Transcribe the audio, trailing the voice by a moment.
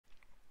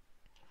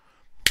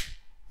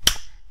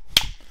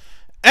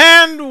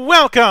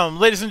Welcome,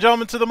 ladies and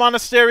gentlemen, to the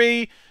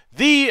monastery,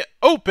 the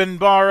open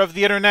bar of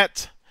the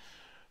internet,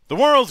 the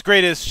world's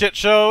greatest shit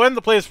show, and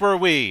the place where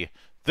we,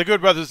 the good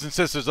brothers and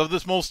sisters of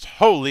this most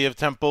holy of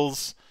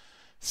temples,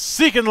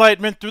 seek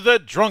enlightenment through the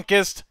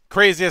drunkest,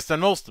 craziest,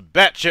 and most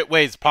batshit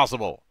ways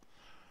possible.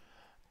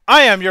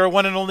 I am your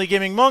one and only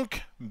gaming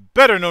monk,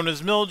 better known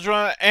as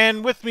Mildra,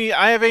 and with me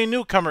I have a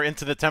newcomer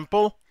into the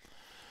temple,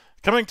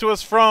 coming to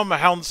us from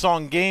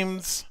Houndsong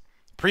Games,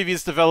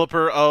 previous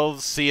developer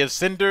of Sea of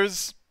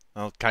Cinders.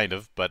 Well, kind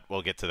of, but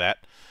we'll get to that.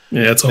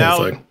 Yeah, it's a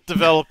whole thing.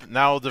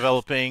 Now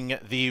developing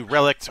the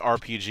Relict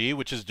RPG,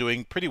 which is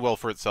doing pretty well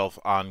for itself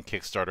on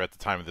Kickstarter at the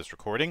time of this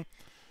recording.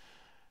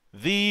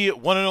 The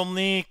one and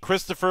only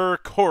Christopher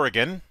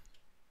Corrigan.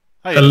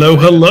 Hello,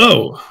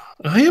 hello.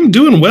 I am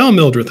doing well,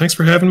 Mildred. Thanks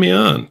for having me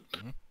on.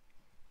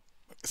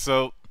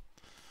 So,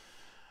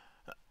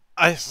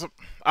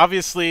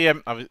 obviously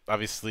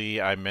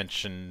I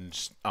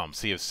mentioned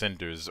Sea of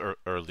Cinders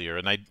earlier,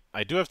 and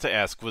I do have to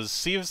ask: was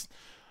Sea of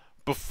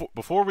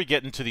Before we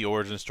get into the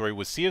origin story,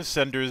 was Sea of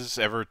Cinders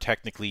ever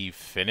technically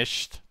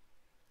finished?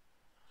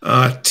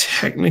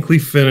 Technically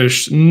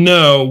finished?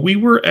 No, we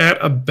were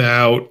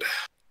in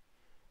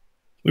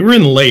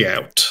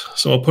layout,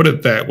 so I'll put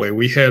it that way.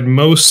 We had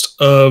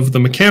most of the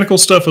mechanical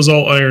stuff was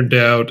all ironed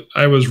out.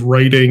 I was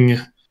writing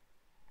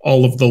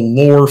all of the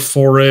lore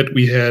for it.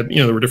 We had,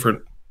 there were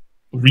different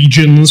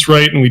regions,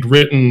 right? And we'd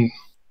written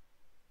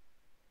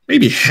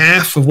maybe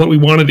half of what we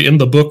wanted in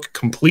the book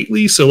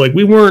completely. So,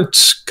 we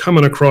weren't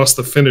coming across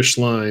the finish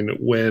line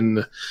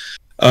when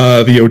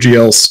the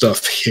OGL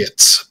stuff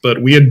hit.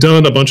 But we had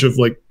done a bunch of,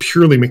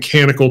 purely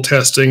mechanical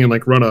testing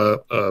and, run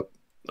an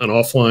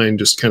offline,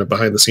 just kind of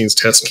behind-the-scenes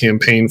test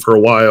campaign for a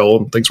while,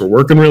 and things were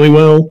working really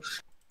well.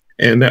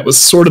 And that was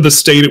sort of the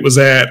state it was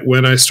at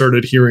when I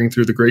started hearing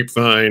through the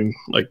grapevine,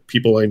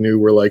 people I knew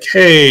were like,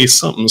 hey,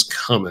 something's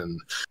coming.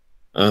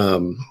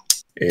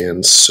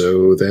 And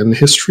so then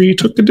history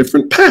took a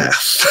different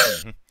path.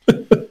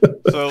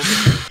 So,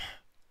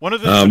 one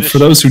of the for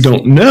those who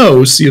don't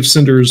know, Sea of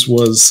Cinders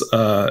was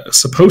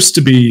supposed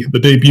to be the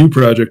debut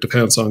project of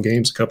Houndsong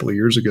Games a couple of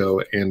years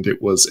ago, and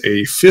it was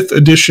a 5th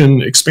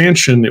edition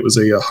expansion. It was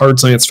a hard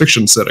science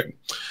fiction setting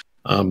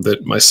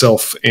that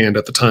myself and,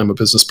 at the time, a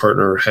business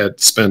partner had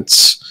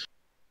spent.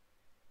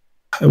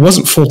 It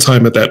wasn't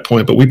full-time at that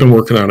point, but we've been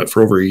working on it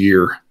for over a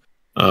year.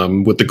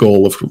 With the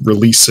goal of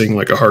releasing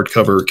a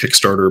hardcover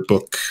Kickstarter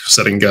book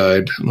setting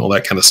guide and all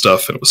that kind of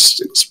stuff. And it was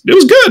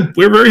good.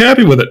 We were very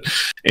happy with it.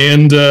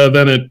 And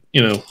then it,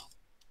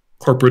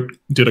 corporate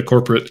did a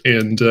corporate,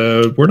 and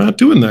we're not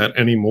doing that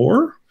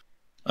anymore.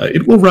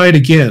 It will ride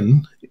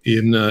again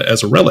in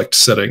as a Relict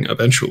setting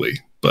eventually,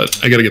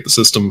 but I got to get the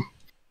system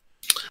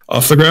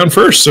off the ground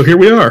first. So here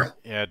we are.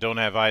 Yeah, don't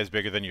have eyes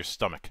bigger than your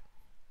stomach.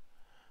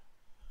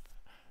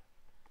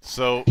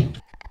 So,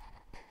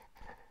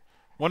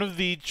 one of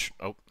the...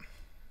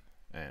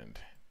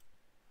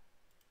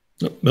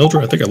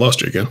 Mildred, I think I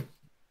lost you again.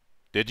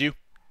 Did you?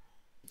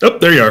 Oh,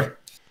 there you are.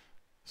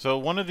 So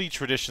one of the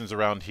traditions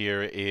around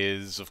here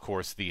is, of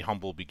course, the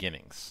humble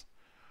beginnings.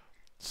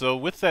 So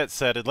with that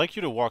said, I'd like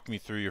you to walk me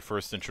through your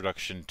first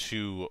introduction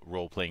to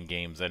role-playing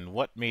games and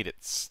what made it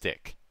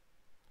stick.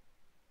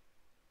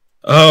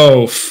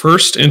 Oh,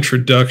 first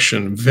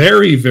introduction.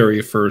 Very,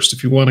 very first.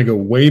 If you want to go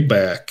way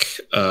back,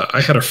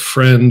 I had a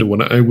friend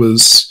when I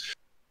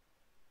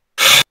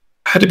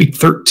had to be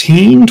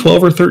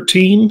 12 or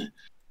 13.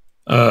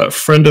 A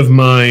friend of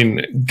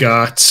mine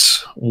got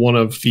one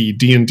of the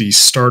D&D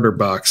starter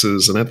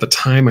boxes, and at the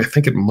time, I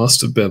think it must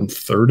have been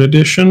 3rd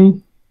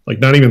edition,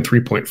 not even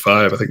 3.5.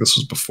 I think this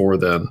was before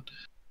then.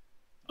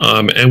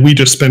 And we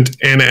just spent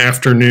an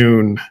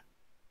afternoon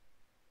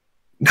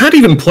not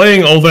even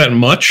playing all that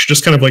much,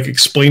 just kind of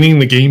explaining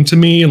the game to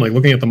me and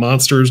looking at the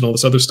monsters and all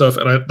this other stuff.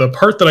 And the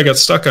part that I got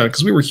stuck on,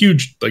 because we were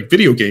huge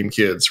video game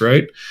kids,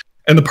 right?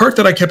 And the part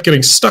that I kept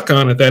getting stuck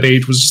on at that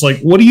age was just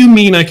what do you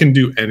mean I can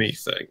do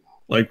anything?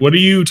 What are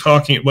you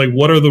talking?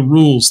 What are the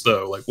rules,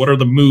 though? What are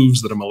the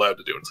moves that I'm allowed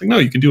to do? And it's no,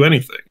 you can do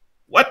anything.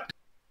 What?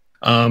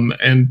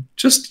 And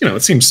just,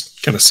 it seems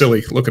kind of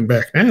silly looking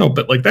back now,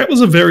 but that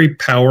was a very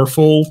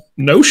powerful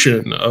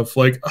notion of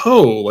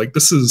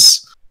this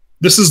is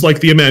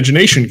the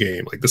imagination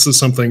game. This is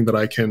something that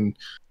I can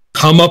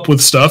come up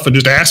with stuff and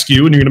just ask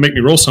you, and you're going to make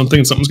me roll something,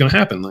 and something's going to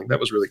happen. That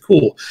was really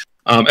cool.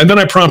 And then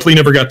I promptly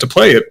never got to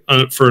play it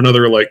for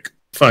another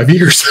 5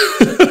 years.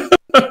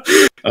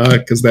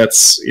 Because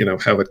that's,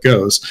 how it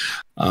goes.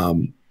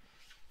 But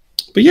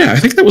yeah, I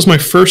think that was my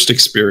first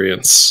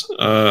experience.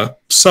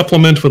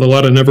 Supplement with a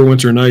lot of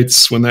Neverwinter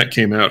Nights when that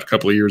came out a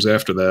couple of years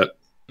after that.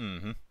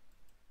 Mm-hmm.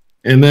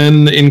 And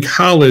then in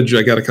college,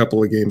 I got a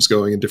couple of games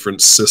going in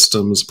different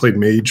systems. Played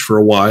Mage for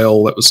a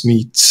while. That was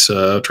neat.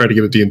 Tried to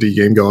get a D&D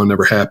game going.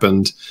 Never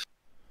happened.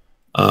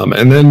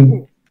 And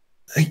then,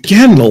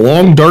 again, a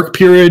long, dark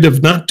period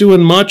of not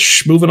doing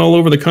much, moving all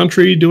over the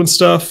country, doing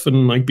stuff,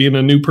 and being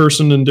a new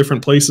person in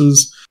different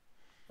places.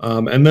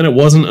 And then it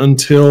wasn't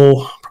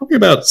until probably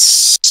about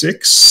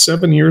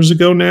 6-7 years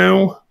ago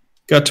now,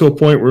 got to a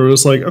point where it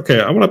was like, okay,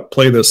 I want to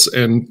play this,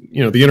 and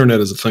the internet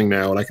is a thing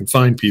now, and I can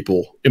find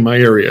people in my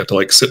area to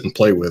like sit and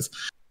play with.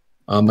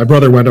 My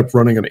brother wound up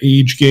running an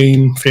Age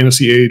game.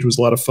 Fantasy Age was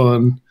a lot of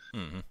fun.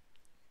 Mm-hmm.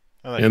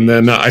 And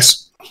then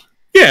it's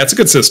a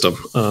good system.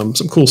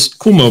 Some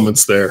cool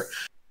moments there.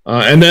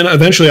 And then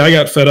eventually I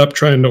got fed up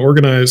trying to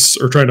organize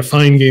or trying to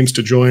find games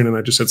to join, and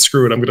I just said,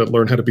 screw it, I'm going to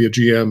learn how to be a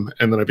GM,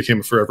 and then I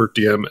became a forever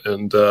DM,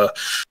 and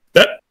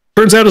that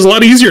turns out is a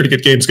lot easier to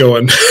get games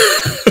going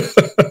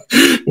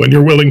when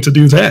you're willing to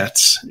do that.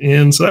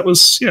 And so that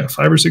was 5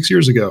 or 6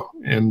 years ago,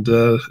 and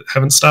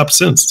haven't stopped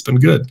since. It's been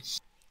good.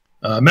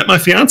 Met my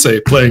fiance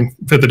playing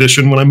 5th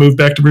edition when I moved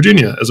back to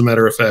Virginia, as a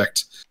matter of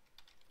fact.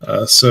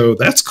 So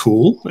that's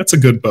cool. That's a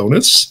good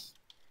bonus.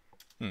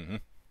 Mm-hmm.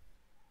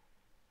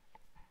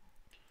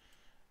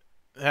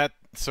 That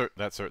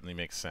certainly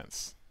makes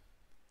sense.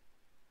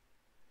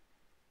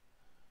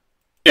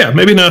 Yeah,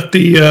 maybe not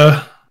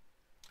the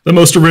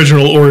most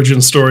original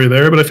origin story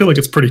there, but I feel like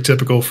it's pretty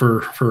typical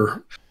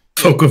for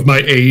folk of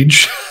my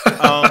age.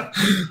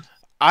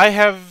 I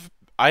have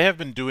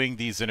been doing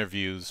these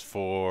interviews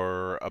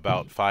for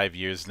about 5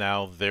 years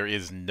now. There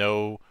is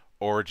no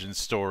origin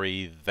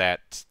story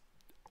that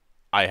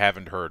I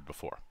haven't heard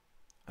before.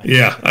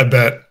 Yeah, I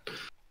bet.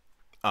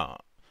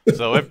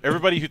 So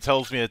everybody who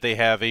tells me that they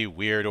have a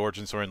weird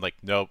origin story, I'm like,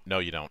 no,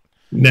 you don't.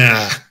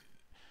 Nah.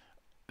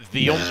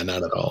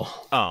 Not at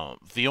all. I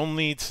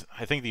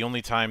think the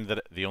only time that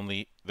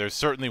there's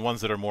certainly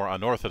ones that are more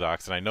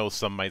unorthodox, and I know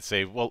some might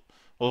say, well,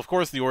 of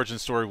course the origin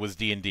story was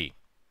D&D.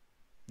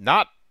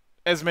 Not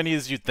as many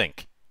as you'd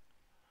think.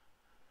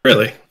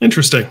 Really?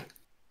 Interesting.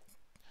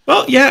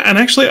 Well, yeah, and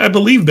actually I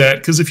believe that,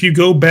 because if you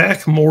go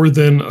back more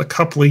than a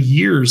couple of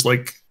years,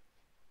 like,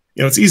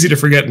 it's easy to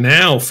forget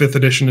now 5th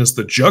edition is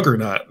the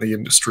juggernaut in the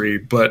industry,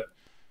 but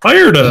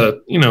prior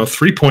to,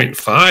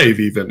 3.5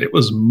 even, it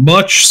was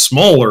much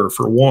smaller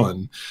for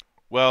one.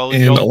 Well,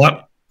 and you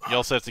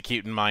also have to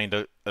keep in mind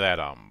that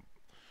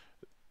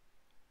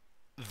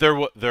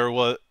there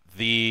was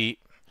the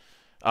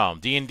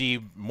D&D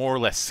more or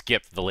less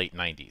skipped the late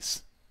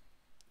 90s.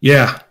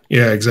 Yeah,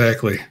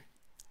 exactly.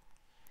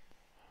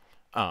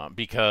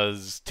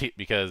 Because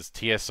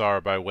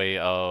TSR by way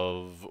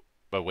of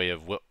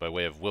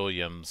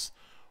Williams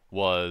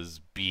was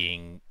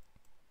being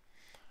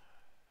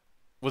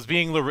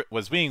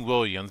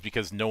Williams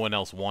because no one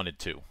else wanted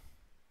to.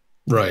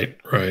 Right.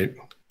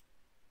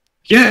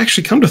 Yeah,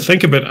 actually, come to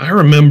think of it, I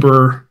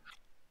remember.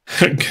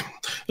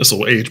 This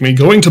will age me.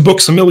 Going to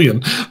Books A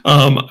Million.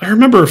 I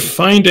remember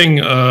finding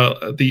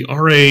the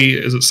R.A.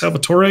 Is it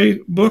Salvatore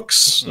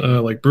books,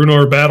 like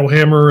Bruno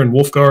Battlehammer and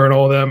Wolfgar and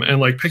all of them, and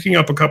like picking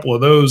up a couple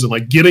of those and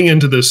like getting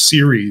into this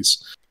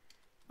series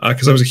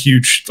because I was a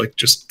huge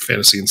just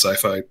fantasy and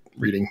sci-fi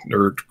reading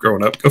nerd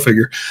growing up. Go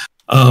figure.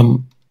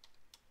 And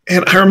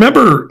I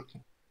remember,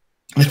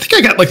 I think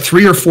I got like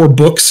 3 or 4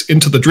 books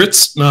into the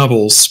Dritz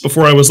novels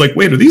before I was like,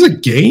 wait, are these a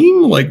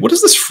game? Like, what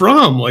is this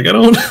from? Like, I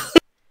don't.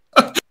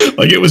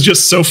 Like, it was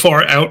just so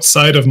far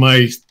outside of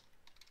my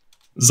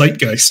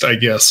zeitgeist, I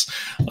guess.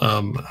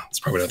 It's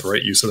probably not the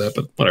right use of that,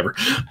 but whatever.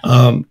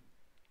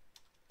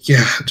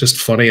 Yeah, just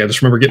funny. I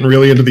just remember getting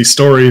really into these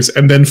stories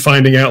and then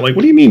finding out, like,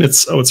 what do you mean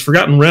it's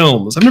Forgotten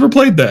Realms? I've never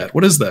played that.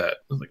 What is that? I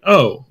was like,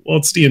 oh, well,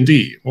 it's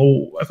D&D.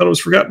 Well, I thought it was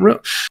Forgotten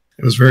Realms.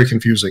 It was very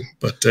confusing,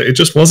 but it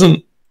just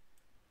wasn't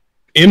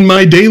in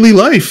my daily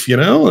life,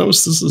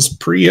 This is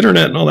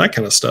pre-internet and all that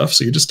kind of stuff,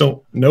 so you just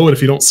don't know it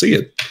if you don't see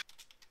it.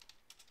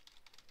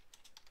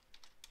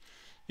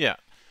 Yeah.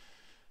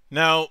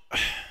 Now,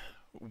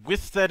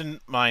 with that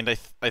in mind,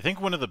 I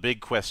think one of the big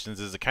questions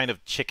is a kind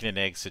of chicken and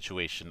egg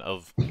situation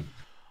of,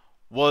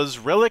 was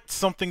Relict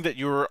something that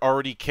you were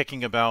already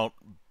kicking about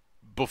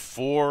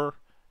before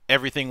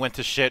everything went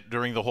to shit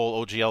during the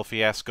whole OGL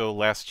fiasco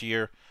last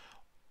year,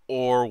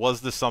 or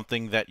was this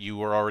something that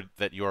you ended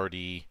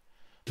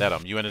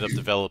up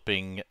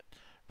developing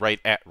right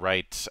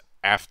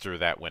after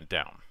that went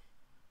down?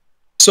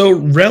 So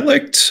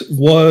Relict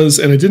was,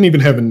 and it didn't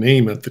even have a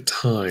name at the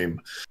time.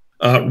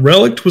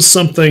 Relict was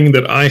something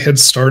that I had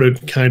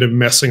started kind of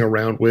messing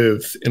around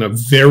with in a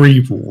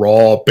very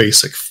raw,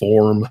 basic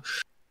form.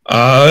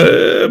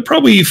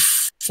 Probably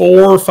 4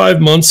 or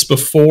 5 months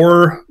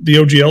before the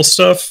OGL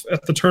stuff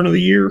at the turn of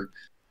the year.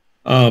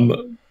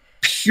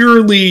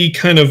 Purely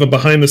kind of a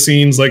behind the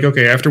scenes, like,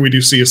 okay, after we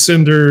do Sea of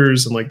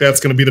Cinders, and like that's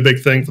going to be the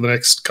big thing for the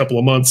next couple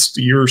of months,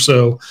 a year or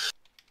so.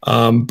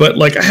 But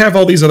like I have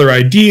all these other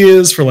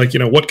ideas for like,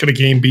 what could a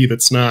game be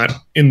that's not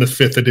in the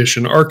 5th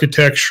edition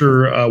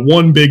architecture?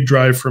 One big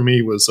drive for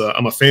me was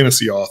I'm a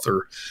fantasy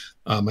author.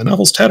 My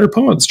novel's Tattered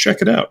Pawns.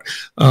 Check it out.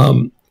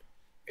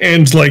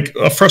 And like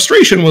a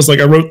frustration was like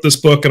I wrote this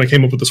book and I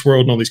came up with this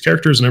world and all these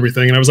characters and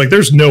everything. And I was like,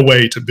 there's no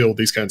way to build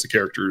these kinds of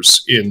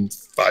characters in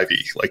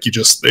 5e. Like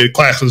the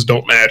classes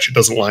don't match. It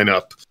doesn't line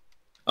up.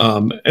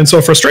 And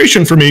so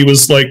frustration for me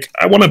was like,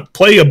 I want to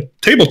play a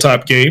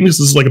tabletop game. This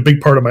is like a big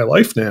part of my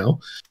life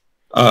now,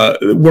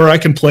 where I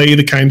can play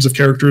the kinds of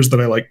characters that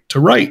I like to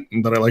write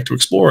and that I like to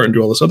explore and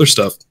do all this other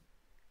stuff.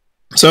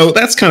 So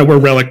that's kind of where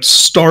Relict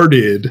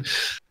started.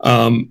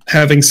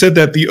 Having said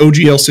that, the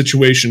OGL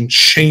situation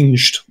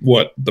changed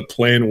what the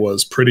plan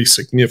was pretty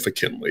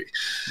significantly.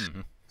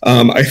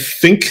 I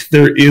think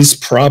there is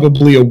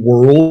probably a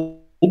world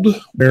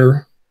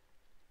where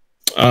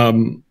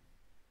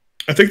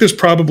I think there's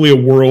probably a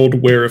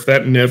world where if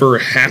that never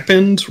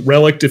happened,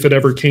 Relict, if it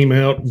ever came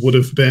out, would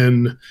have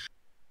been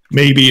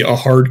maybe a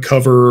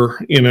hardcover,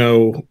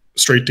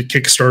 straight to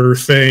Kickstarter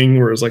thing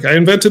where it's like, I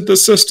invented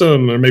this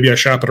system, or maybe I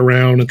shop it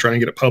around and try and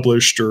get it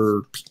published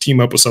or team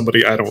up with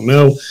somebody. I don't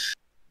know.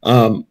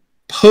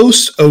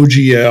 Post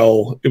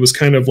OGL, it was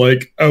kind of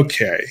like,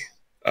 okay,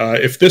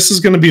 if this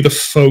is going to be the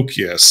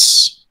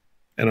focus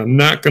and I'm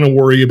not going to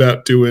worry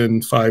about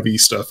doing 5e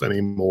stuff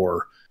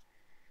anymore,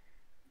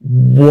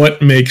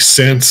 what makes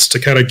sense to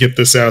kind of get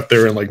this out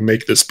there and like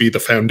make this be the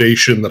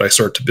foundation that I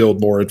start to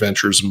build more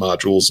adventures and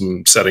modules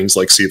and settings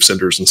like Sea of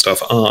Cinders and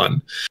stuff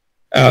on.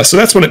 So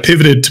that's when it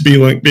pivoted to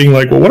being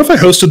like, well, what if I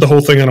hosted the whole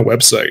thing on a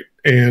website?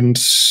 And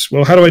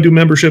well, how do I do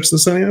memberships?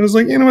 This thing. I was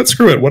like, you know what?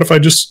 Screw it. What if we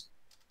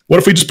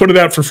just put it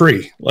out for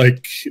free?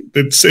 Like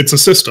it's a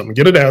system.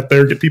 Get it out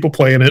there. Get people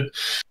playing it.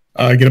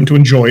 Get them to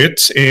enjoy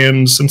it.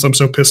 And since I'm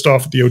so pissed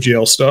off at the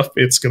OGL stuff,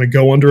 it's going to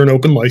go under an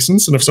open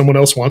license. And if someone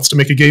else wants to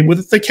make a game with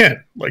it, they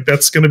can. Like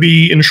that's going to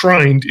be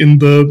enshrined in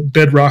the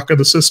bedrock of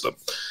the system.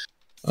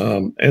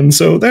 And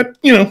so that,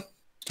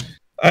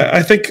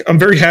 I think I'm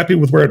very happy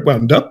with where it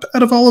wound up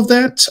out of all of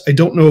that. I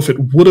don't know if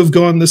it would have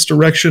gone this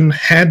direction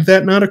had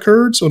that not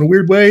occurred. So in a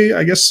weird way,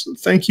 I guess,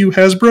 thank you,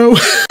 Hasbro.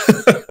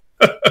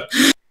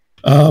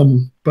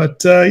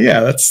 Yeah,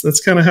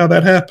 that's kind of how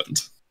that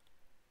happened.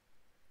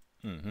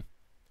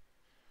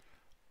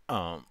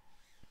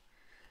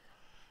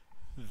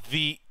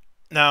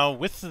 Now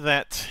with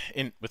that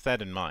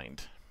in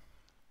mind,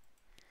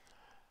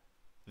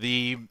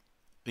 the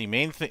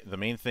main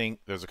thing,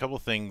 there's a couple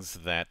of things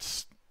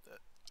that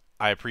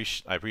I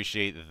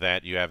appreciate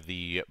that you have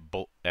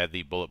add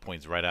the bullet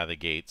points right out of the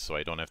gate, so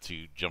I don't have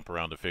to jump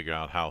around to figure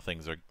out how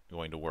things are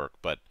going to work.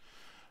 But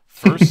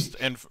first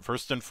and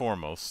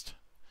foremost,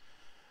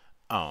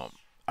 I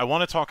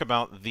want to talk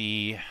about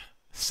the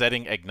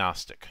setting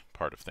agnostic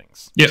part of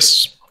things.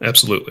 Yes,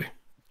 absolutely.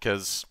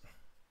 Because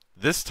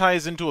this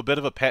ties into a bit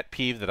of a pet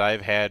peeve that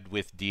I've had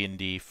with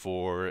D&D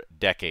for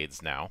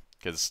decades now.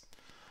 Because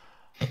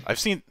I've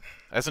seen,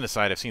 as an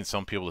aside, I've seen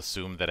some people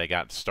assume that I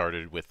got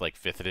started with like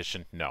 5th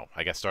edition. No,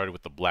 I got started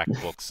with the black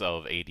books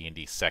of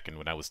AD&D 2nd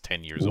when I was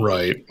 10 years old.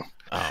 Right.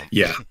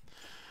 Yeah.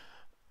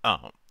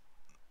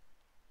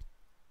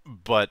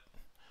 But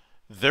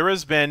there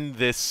has been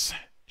this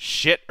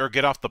shit or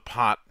get off the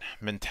pot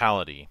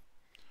mentality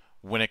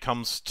when it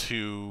comes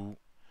to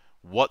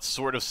what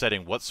sort of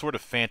setting, what sort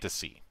of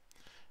fantasy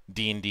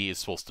D&D is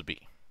supposed to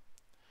be.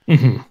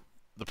 The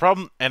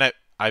problem, and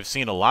I've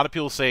seen a lot of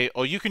people say,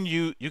 "Oh, you can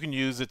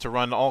use it to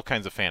run all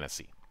kinds of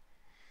fantasy."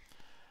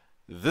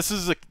 This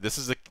is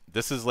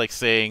like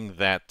saying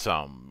that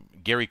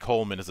Gary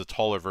Coleman is a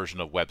taller version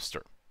of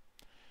Webster.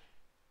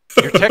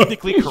 You're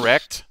technically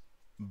correct,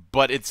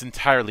 but it's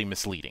entirely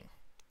misleading.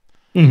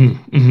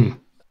 And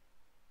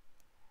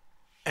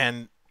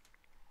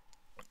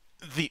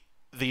the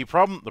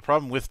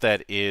problem with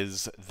that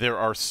is there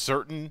are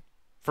certain,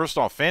 first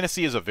off,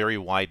 fantasy is a very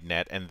wide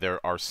net, and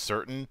there are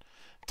certain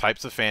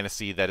types of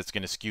fantasy that it's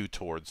going to skew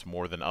towards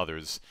more than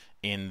others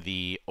in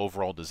the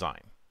overall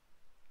design.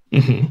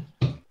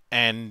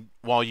 And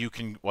while you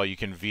can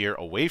veer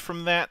away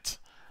from that,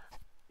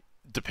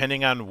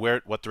 depending on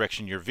what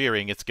direction you're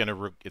veering, it's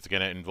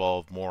gonna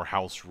involve more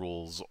house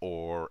rules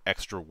or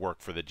extra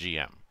work for the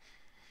GM.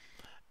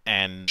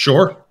 And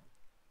sure,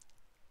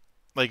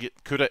 like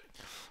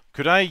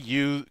could I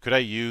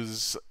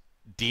use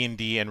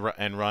D&D and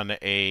run an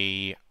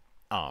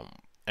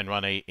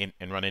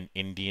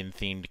Indian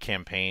themed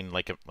campaign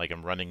like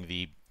I'm running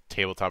the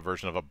tabletop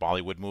version of a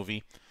Bollywood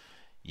movie?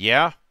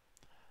 Yeah.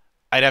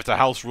 I'd have to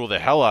house rule the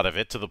hell out of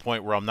it to the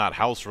point where I'm not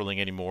house ruling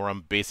anymore.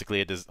 I'm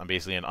basically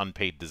an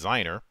unpaid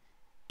designer,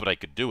 but I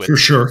could do it. For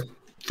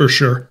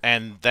sure.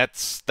 And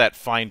that's that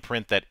fine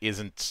print that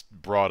isn't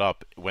brought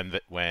up when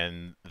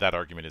that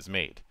argument is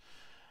made.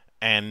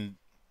 And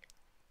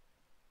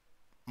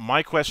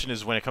my question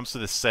is, when it comes to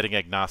this setting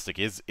agnostic,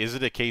 is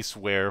it a case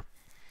where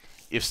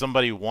if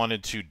somebody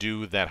wanted to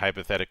do that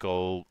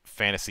hypothetical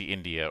fantasy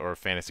India or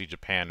fantasy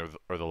Japan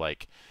or the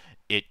like,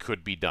 it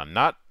could be done?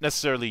 Not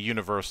necessarily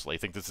universally. I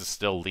think this is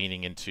still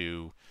leaning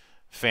into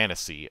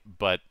fantasy,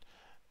 but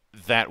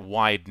that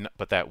wide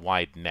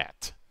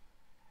net.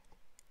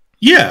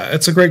 Yeah,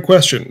 it's a great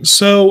question.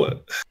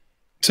 So,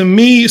 to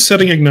me,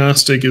 setting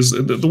agnostic is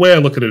the way I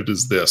look at it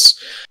is this.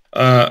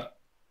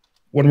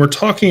 When we're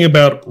talking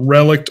about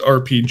Relict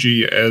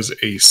RPG as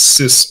a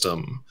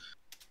system,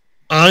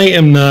 I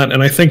am not,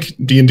 and I think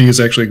D&D is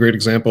actually a great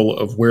example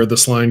of where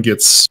this line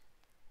gets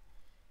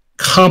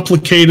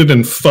complicated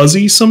and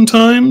fuzzy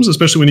sometimes,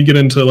 especially when you get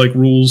into like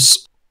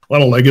rules, a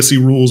lot of legacy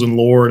rules and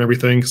lore and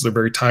everything, because they're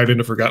very tied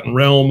into Forgotten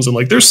Realms. And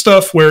like there's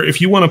stuff where if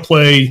you want to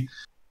play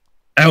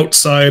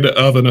outside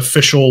of an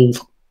official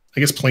I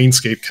guess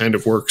Planescape kind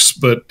of works,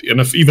 but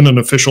even an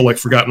official like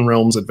Forgotten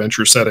Realms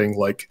adventure setting,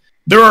 like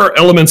there are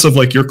elements of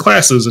like your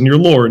classes and your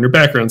lore and your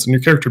backgrounds and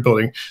your character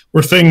building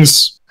where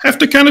things have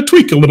to kind of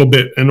tweak a little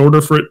bit in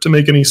order for it to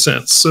make any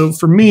sense. So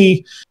for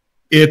me,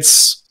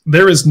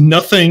 there is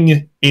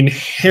nothing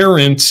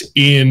inherent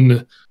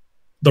in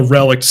the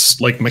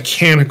Relict's like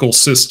mechanical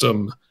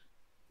system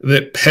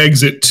that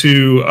pegs it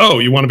to, oh,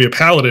 you want to be a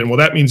paladin? Well,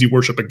 that means you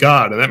worship a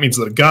god, and that means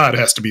that a god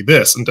has to be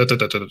this, and da da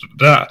da da da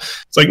da.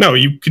 It's like, no,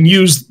 you can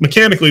use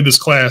mechanically this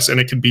class, and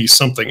it can be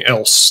something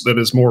else that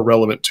is more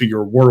relevant to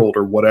your world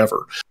or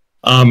whatever.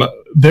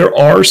 There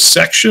are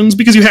sections,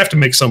 because you have to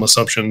make some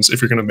assumptions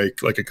if you're going to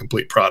make like a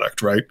complete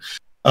product, right?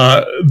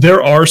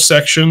 There are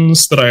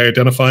sections that I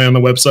identify on the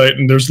website,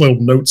 and there's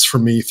little notes for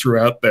me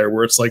throughout there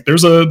where it's like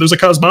there's a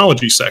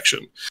cosmology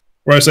section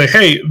where I say,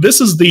 hey, this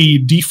is the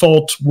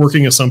default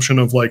working assumption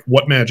of like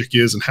what magic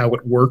is and how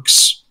it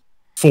works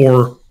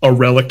for a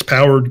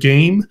Relict-powered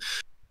game.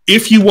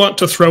 If you want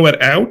to throw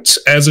it out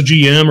as a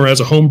GM or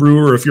as a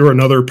homebrewer, or if you're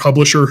another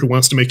publisher who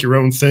wants to make your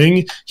own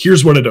thing,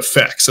 here's what it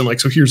affects. And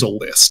like, so here's a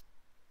list.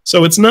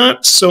 So it's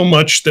not so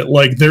much that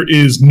like there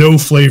is no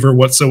flavor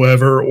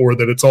whatsoever or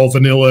that it's all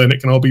vanilla and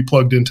it can all be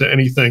plugged into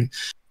anything.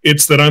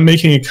 It's that I'm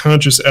making a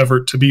conscious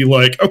effort to be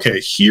like, okay,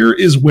 here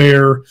is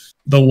where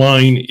the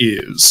line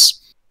is.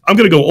 I'm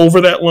going to go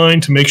over that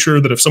line to make sure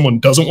that if someone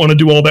doesn't want to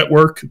do all that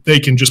work, they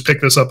can just pick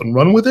this up and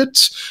run with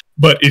it.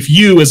 But if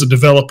you as a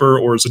developer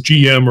or as a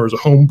GM or as a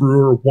home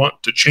brewer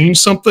want to change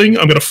something,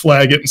 I'm going to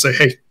flag it and say,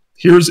 hey,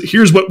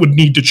 here's what would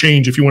need to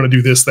change if you want to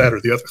do this, that, or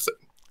the other thing.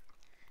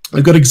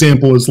 A good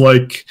example is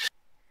like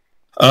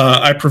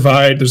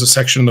there's a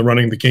section in the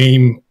running the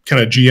game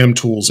kind of GM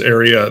tools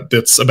area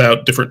that's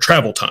about different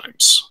travel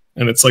times.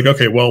 And it's like,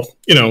 okay, well,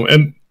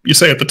 and you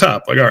say at the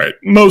top, like, all right,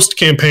 most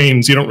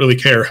campaigns, you don't really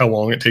care how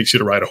long it takes you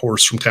to ride a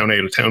horse from town A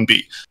to town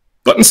B.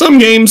 But in some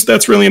games,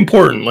 that's really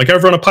important. Like,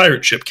 I've run a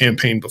pirate ship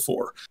campaign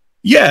before.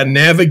 Yeah,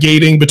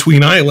 navigating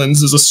between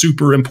islands is a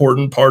super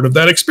important part of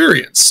that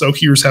experience. So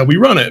here's how we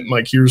run it.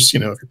 Like, here's,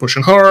 if you're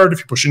pushing hard, if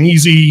you're pushing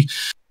easy,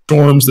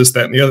 storms, this,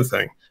 that, and the other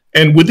thing.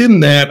 And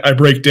within that, I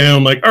break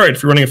down, like, all right,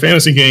 if you're running a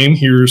fantasy game,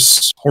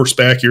 here's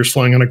horseback, here's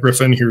flying on a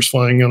griffin, here's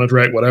flying on a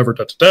drag, whatever,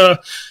 da-da-da.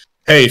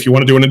 Hey, if you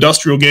want to do an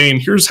industrial game,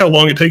 here's how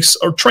long it takes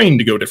a train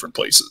to go different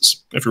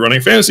places. If you're running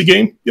a fantasy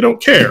game, you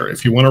don't care.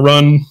 If you want to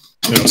run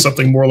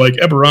something more like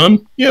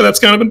Eberron, yeah, that's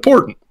kind of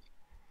important.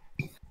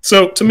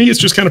 So to me,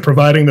 it's just kind of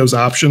providing those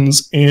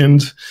options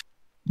and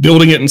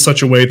building it in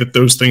such a way that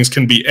those things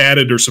can be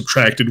added or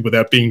subtracted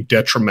without being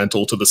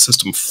detrimental to the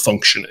system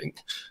functioning,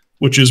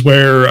 which is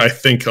where I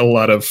think a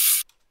lot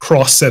of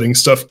cross-setting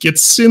stuff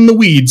gets in the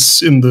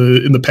weeds in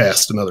the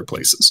past and other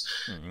places.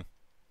 Mm-hmm.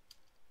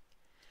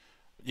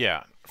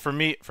 Yeah. For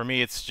me,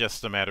 it's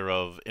just a matter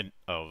of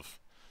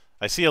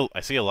I see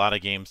a lot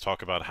of games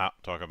talk about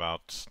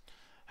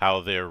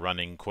how they're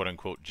running quote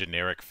unquote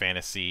generic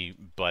fantasy,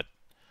 but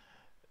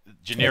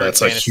generic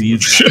fantasy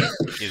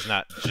is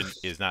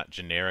not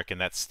generic, and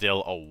that's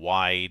still a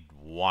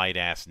wide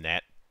ass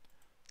net,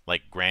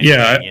 like Grand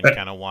Canyon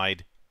kind of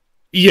wide.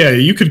 Yeah,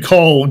 you could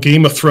call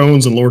Game of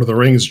Thrones and Lord of the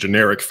Rings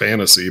generic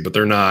fantasy, but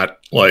they're not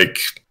like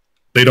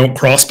they don't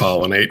cross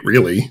pollinate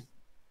really.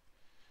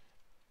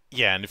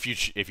 Yeah, and if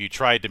you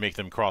tried to make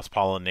them cross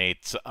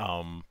pollinate,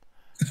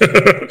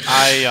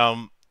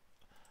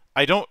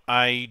 I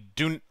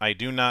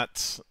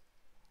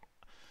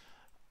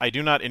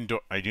do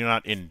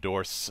not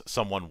endorse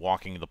someone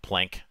walking the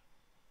plank.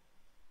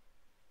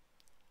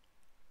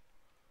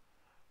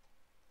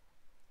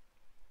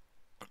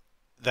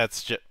 I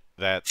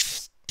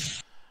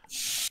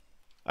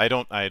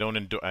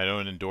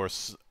don't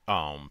endorse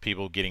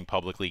people getting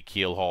publicly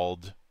keel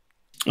hauled.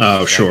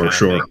 Oh, sure.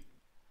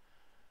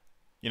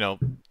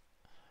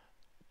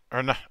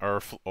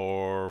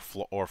 Or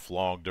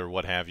flogged or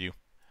what have you.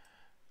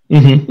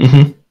 Mm-hmm,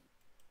 mm-hmm.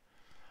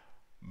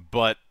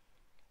 But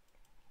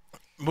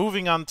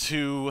moving on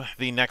to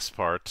the next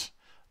part,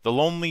 the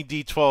Lonely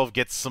D12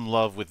 gets some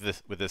love with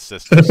this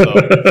system. So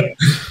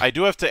I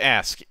do have to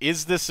ask: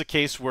 is this a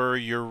case where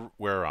you're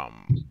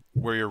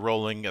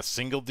rolling a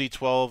single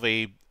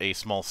D12, a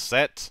small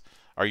set?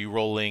 Are you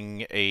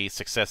rolling a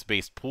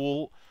success-based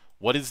pool?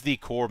 What is the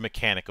core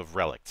mechanic of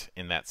Relict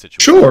in that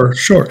situation?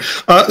 Sure.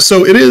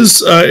 So it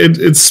is.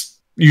 It's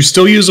you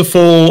still use a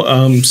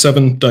full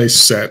 7 dice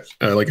set,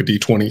 like a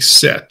D20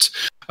 set.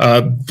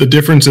 The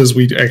difference is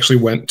we actually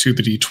went to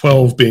the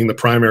D12 being the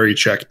primary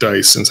check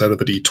dice instead of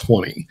the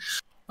D20.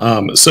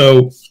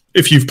 So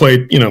if you've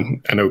played,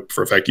 I know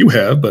for a fact you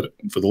have, but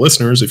for the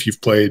listeners, if you've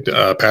played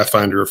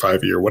Pathfinder or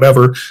 5e or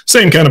whatever,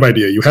 same kind of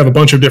idea. You have a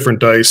bunch of different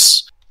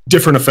dice.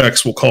 Different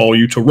effects will call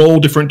you to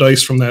roll different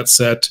dice from that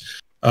set.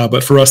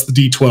 But for us, the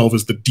D12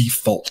 is the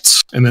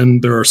default. And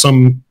then there are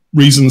some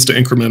reasons to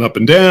increment up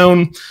and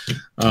down.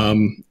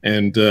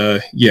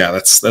 Yeah,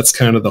 that's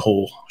kind of the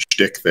whole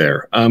shtick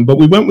there. But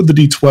we went with the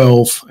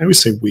D12. I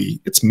always say we.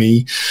 It's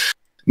me.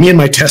 Me and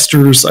my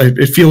testers.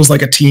 It feels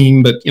like a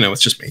team, but,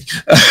 it's just me.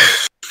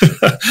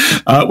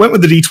 Went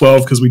with the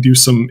D12 because we do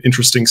some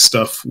interesting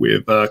stuff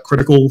with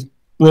critical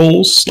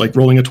rolls, like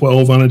rolling a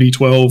 12 on a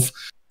d12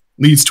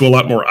 leads to a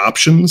lot more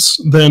options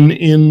than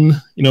in,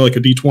 like a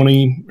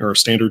d20 or a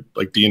standard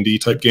like D&D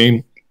type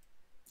game.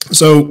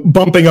 So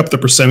bumping up the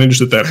percentage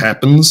that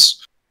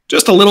happens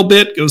just a little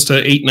bit, goes to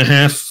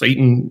 8.5, 8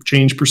 and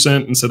change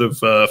percent instead of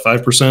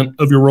 5%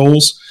 of your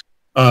rolls,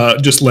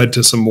 just led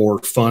to some more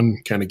fun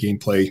kind of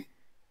gameplay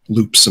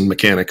loops and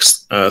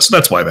mechanics. So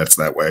that's why that's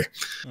that way.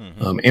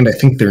 Mm-hmm. And I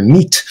think they're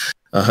neat.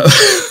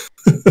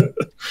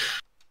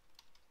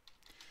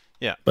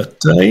 Yeah. But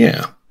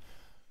yeah.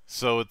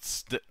 So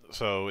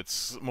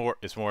it's more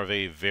of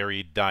a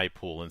varied die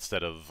pool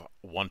instead of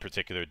one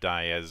particular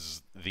die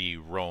as the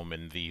Rome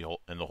and the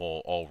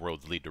whole all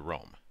roads lead to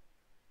Rome.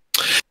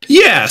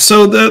 Yeah,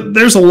 so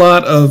there's a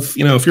lot of,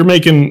 if you're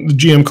making the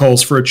GM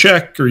calls for a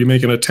check, or you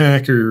make an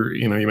attack, or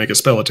you make a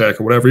spell attack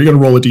or whatever, you're going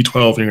to roll a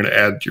d12 and you're going to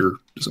add your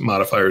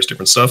modifiers,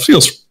 different stuff.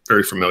 Feels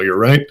very familiar,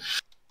 right?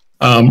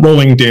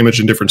 Rolling damage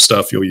and different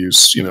stuff, you'll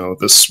use,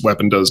 this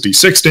weapon does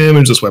d6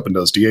 damage, this weapon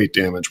does d8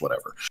 damage,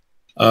 whatever.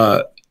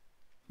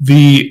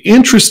 The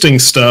interesting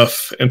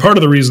stuff, and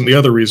the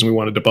other reason we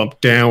wanted to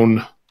bump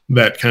down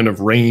that kind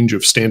of range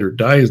of standard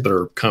dice that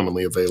are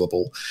commonly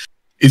available,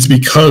 is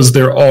because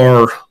there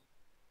are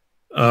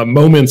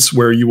moments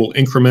where you will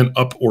increment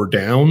up or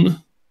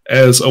down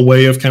as a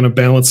way of kind of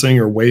balancing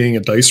or weighing a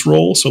dice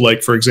roll. So,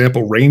 like, for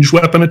example, ranged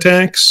weapon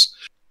attacks.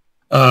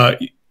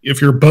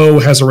 If your bow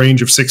has a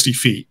range of 60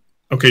 feet,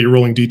 okay, you're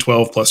rolling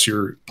d12 plus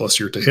your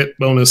to hit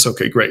bonus.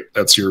 Okay, great.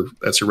 That's your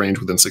range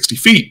within 60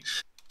 feet.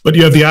 But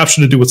you have the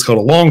option to do what's called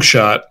a long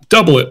shot,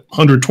 double it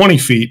 120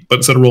 feet, but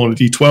instead of rolling a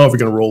d12, you're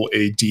going to roll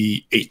a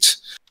d8.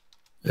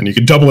 And you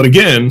can double it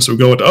again, so we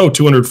go to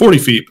 240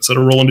 feet. Instead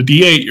of rolling a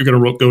d8, you're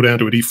going to go down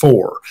to a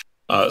d4.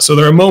 So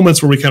there are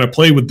moments where we kind of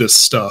play with this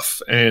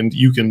stuff, and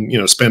you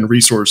can, spend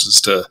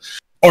resources to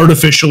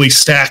artificially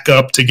stack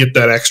up to get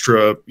that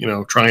extra,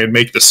 try and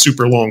make the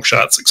super long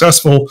shot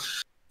successful.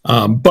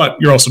 But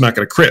you're also not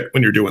going to crit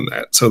when you're doing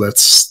that. So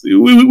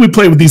we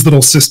play with these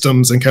little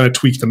systems and kind of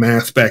tweak the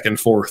math back and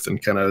forth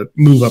and kind of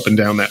move up and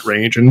down that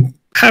range. And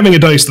having a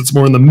dice that's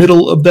more in the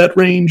middle of that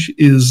range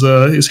is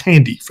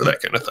handy for that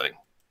kind of thing.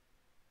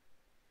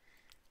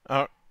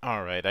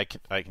 All right, I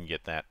can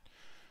get that.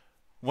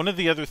 One of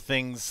the other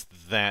things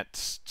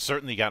that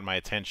certainly got my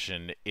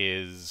attention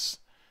is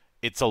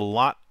it's a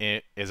lot,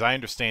 as I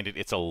understand it,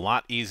 it's a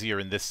lot easier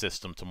in this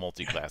system to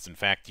multi-class. In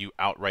fact, you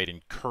outright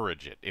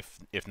encourage it,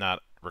 if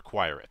not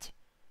require it.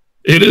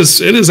 It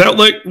is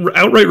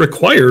outright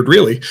required,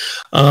 really.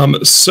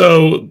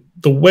 So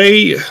the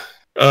way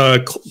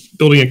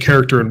building a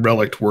character in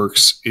Relict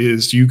works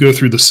is you go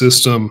through the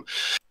system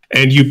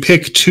and you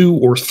pick 2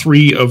 or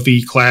 3 of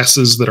the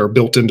classes that are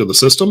built into the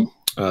system.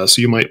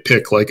 So you might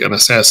pick like an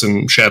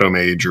assassin shadow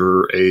mage,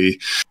 or a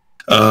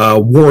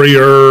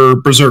warrior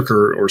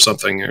berserker or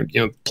something,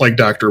 or plague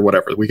doctor,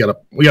 whatever. We got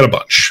a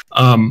bunch.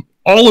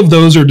 All of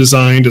those are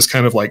designed as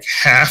kind of like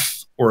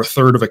half or a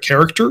third of a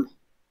character.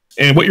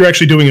 And what you're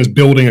actually doing is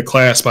building a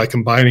class by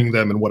combining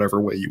them in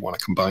whatever way you want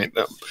to combine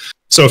them.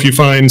 So if you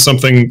find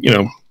something,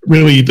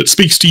 really that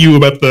speaks to you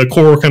about the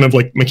core kind of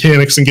like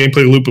mechanics and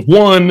gameplay loop of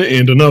one,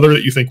 and another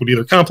that you think would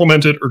either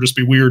complement it or just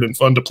be weird and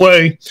fun to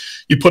play,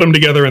 you put them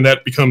together and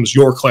that becomes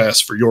your class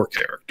for your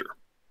character.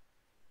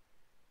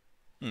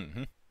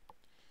 Mm-hmm.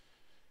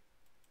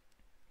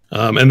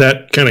 And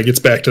that kind of gets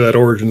back to that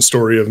origin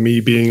story of me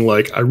being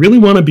like, I really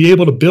want to be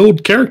able to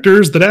build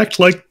characters that act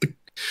like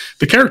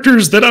the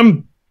characters that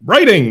I'm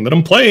writing, that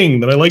I'm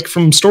playing, that I like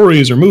from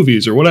stories or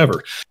movies or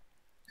whatever.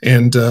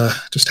 And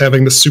just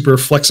having this super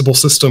flexible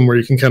system where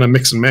you can kind of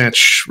mix and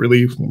match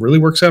really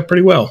works out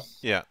pretty well.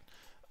 Yeah,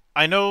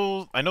 I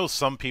know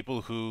some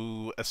people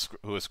who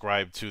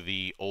ascribe to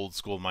the old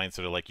school mindset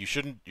are like, you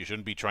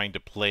shouldn't be trying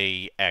to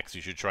play X.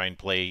 You should try and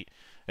play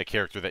a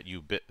character that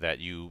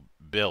you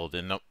build.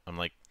 And I'm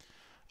like,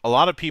 a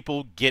lot of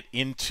people get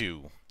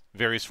into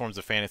various forms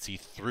of fantasy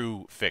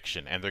through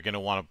fiction, and they're going to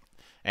want to.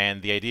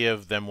 And the idea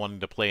of them wanting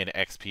to play an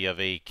XP of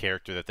a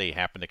character that they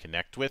happen to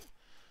connect with,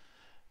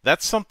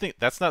 that's not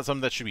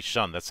something that should be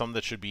shunned. That's something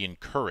that should be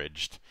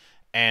encouraged.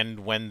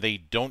 And when they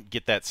don't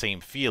get that same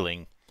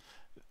feeling,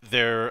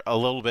 they're a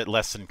little bit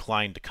less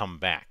inclined to come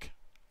back.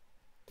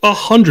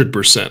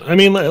 100%. I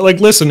mean, like,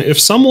 listen, if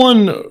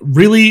someone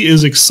really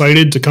is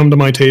excited to come to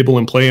my table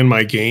and play in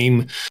my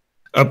game,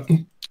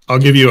 I'll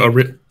give you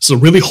it's a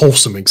really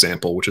wholesome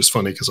example, which is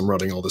funny because I'm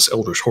running all this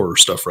Eldritch horror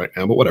stuff right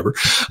now, but whatever.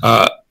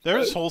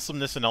 There's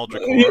wholesomeness in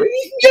Eldritch horror.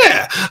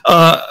 Yeah.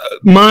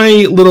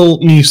 My little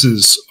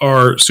nieces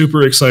are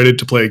super excited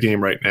to play a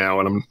game right now,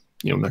 and I'm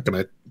not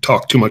going to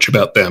talk too much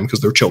about them because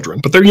they're children,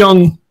 but they're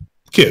young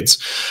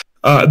kids.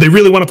 They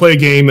really want to play a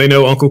game. They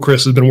know Uncle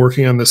Chris has been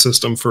working on this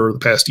system for the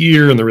past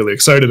year, and they're really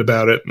excited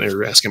about it, and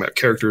they're asking about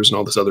characters and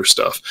all this other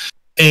stuff.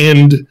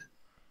 And,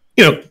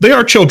 they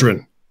are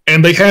children.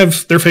 And they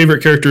have their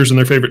favorite characters and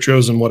their favorite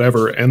shows and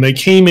whatever. And they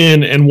came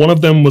in, and one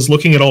of them was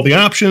looking at all the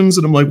options,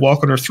 and I'm like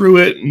walking her through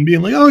it and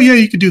being like, oh yeah,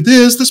 you could do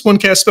this. This one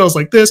cast spells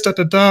like this, da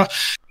da da.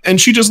 And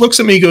she just looks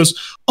at me and goes,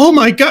 "Oh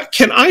my God,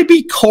 can I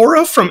be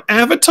Korra from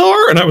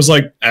Avatar?" And I was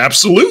like,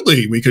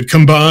 "Absolutely. We could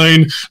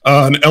combine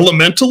an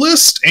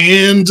elementalist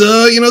and,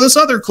 this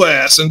other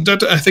class." And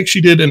I think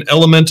she did an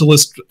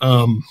elementalist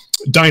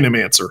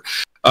dynamancer.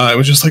 It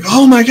was just like,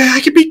 "Oh my God, I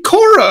could be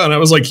Korra." And I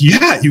was like,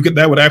 "Yeah,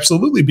 that would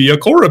absolutely be a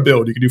Korra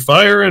build. You could do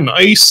fire and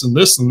ice and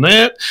this and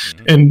that."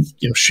 Mm-hmm. And,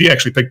 she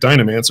actually picked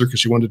dynamancer because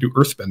she wanted to do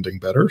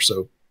earthbending better.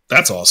 So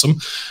that's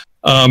awesome.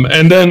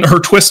 And then her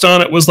twist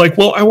on it was like,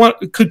 "Well,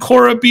 could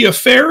Korra be a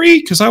fairy?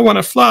 Because I want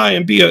to fly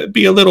and be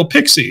a little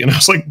pixie." And I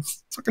was like,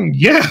 "Fucking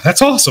yeah,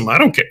 that's awesome. I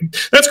don't care.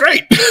 That's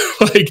great."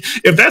 Like,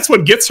 if that's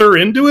what gets her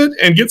into it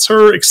and gets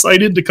her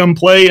excited to come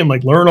play and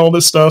like learn all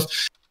this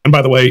stuff. And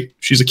by the way,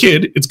 she's a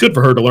kid. It's good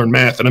for her to learn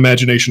math and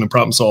imagination and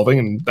problem solving,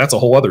 and that's a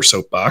whole other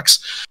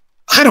soapbox.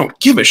 I don't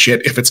give a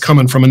shit if it's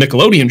coming from a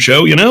Nickelodeon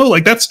show.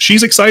 Like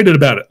she's excited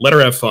about it. Let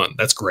her have fun.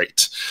 That's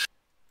great.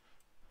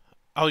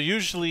 I'll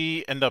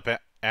usually end up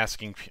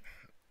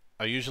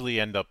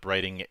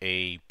writing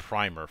a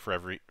primer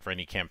for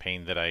any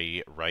campaign that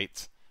I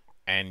write,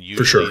 and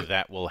usually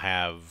that will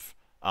have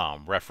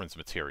reference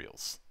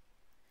materials.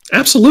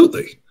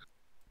 Absolutely.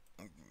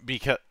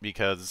 Because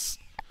because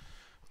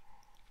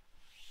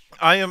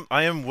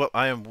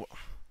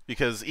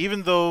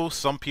even though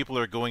some people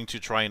are going to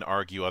try and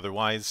argue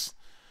otherwise,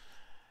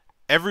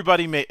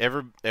 everybody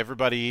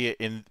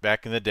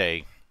back in the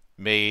day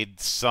made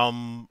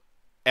some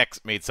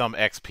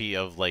XP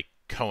of like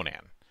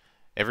Conan.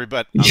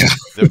 Everybody,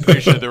 they're pretty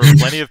sure there were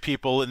plenty of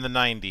people in the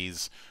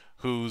 90s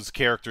whose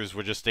characters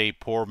were just a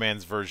poor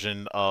man's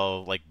version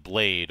of like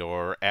Blade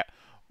or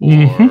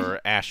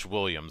Ash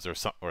Williams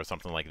or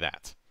something like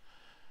that.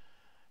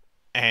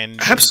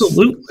 And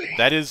absolutely,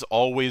 that is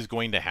always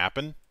going to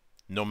happen,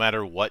 no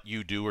matter what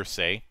you do or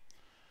say.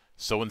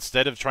 So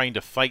instead of trying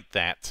to fight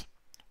that,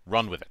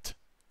 run with it.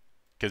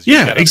 Because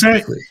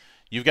exactly.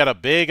 You've got a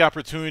big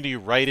opportunity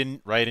right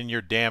in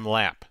your damn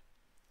lap.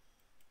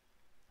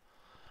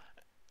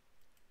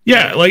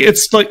 Yeah, like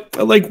it's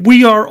like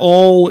we are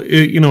all,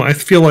 I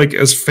feel like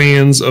as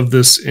fans of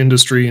this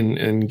industry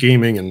and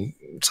gaming and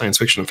science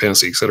fiction and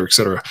fantasy, et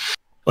cetera,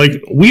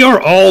 like we are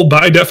all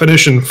by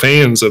definition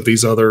fans of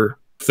these other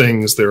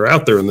things that are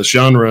out there in this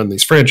genre and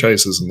these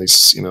franchises and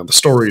these, the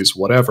stories,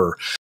 whatever.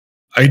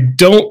 I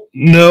don't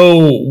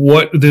know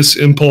what this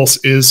impulse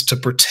is to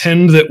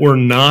pretend that we're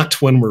not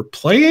when we're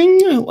playing.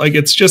 Like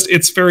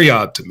it's very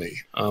odd to me.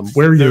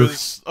 Wear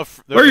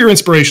your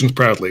inspirations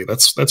proudly.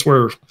 That's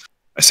where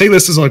I say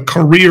this as a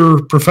career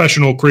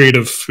professional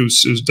creative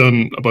who's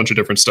done a bunch of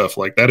different stuff.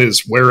 Like that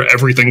is where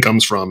everything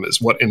comes from,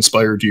 is what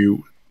inspired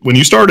you when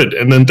you started,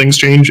 and then things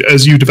change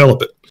as you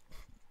develop it.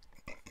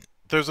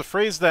 There's a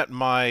phrase that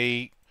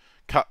one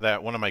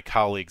of my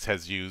colleagues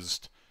has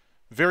used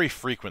very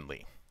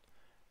frequently,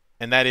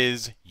 and that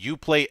is, "You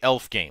play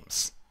elf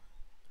games."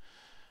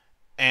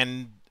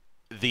 And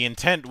the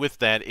intent with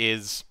that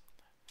is,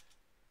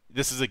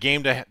 this is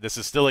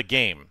still a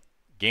game.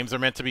 Games are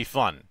meant to be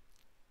fun.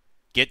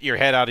 Get your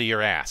head out of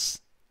your ass.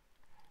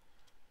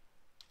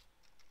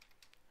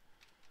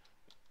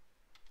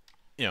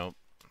 A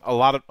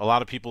lot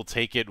of people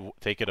take it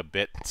a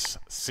bit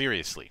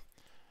seriously,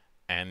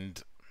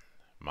 and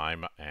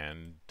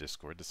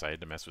Discord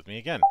decided to mess with me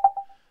again.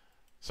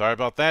 Sorry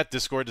about that.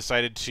 Discord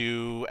decided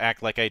to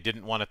act like I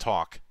didn't want to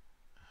talk,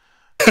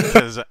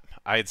 because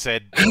I had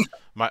said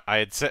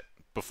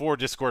before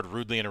Discord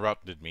rudely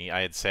interrupted me. I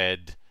had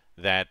said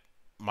that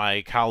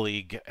my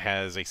colleague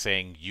has a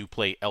saying, "You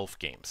play elf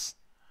games."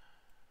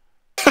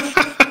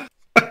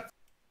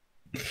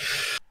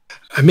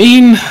 I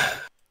mean,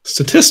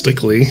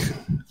 statistically,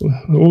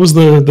 what was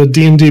the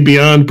D&D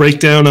Beyond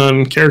breakdown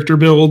on character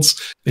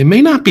builds? They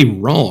may not be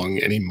wrong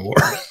anymore.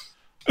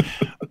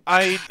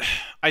 I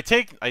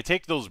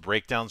take those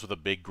breakdowns with a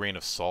big grain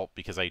of salt,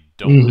 because I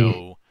don't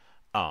know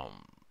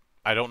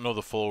I don't know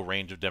the full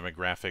range of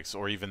demographics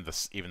or even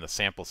the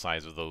sample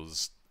size of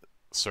those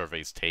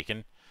surveys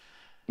taken.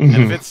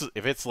 And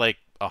if it's like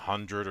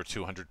 100 or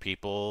 200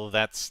 people,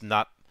 that's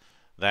not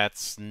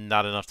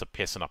enough to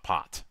piss in a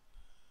pot.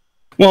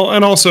 Well,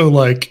 and also,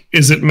 like,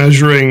 is it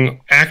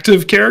measuring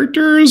active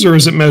characters, or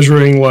is it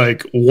measuring,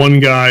 like, one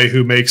guy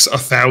who makes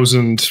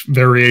 1,000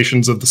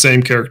 variations of the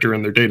same character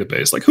in their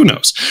database? Like, who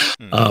knows?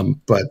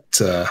 But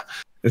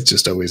it's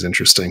just always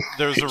interesting.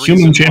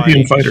 Human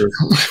champion fighter.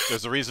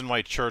 There's a reason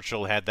why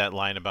Churchill had that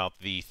line about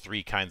the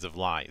 3 kinds of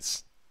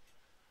lies.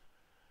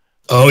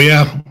 Oh,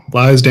 yeah.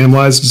 Lies, damn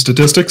lies, and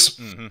statistics.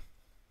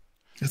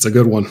 It's a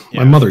good one. Yeah.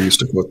 My mother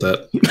used to quote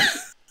that.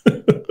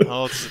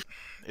 Well,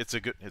 it's a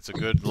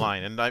good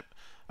line, and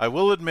I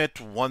will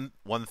admit one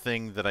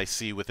thing that I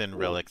see within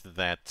Relict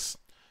that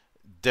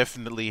I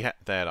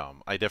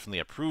definitely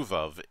approve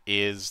of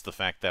is the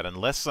fact that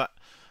unless I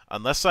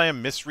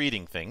am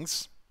misreading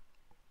things,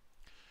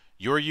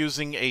 you're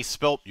using a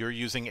spell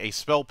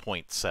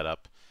point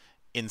setup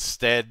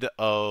instead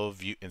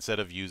of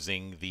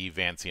using the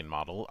Vancian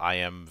model. I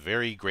am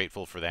very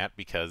grateful for that,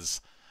 because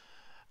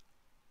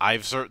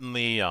I've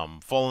certainly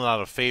fallen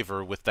out of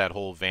favor with that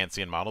whole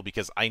Vancian model,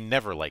 because I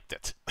never liked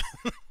it.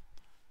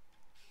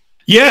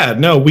 Yeah,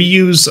 no, we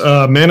use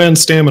mana and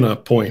stamina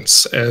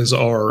points as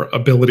our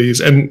abilities.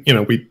 And,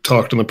 we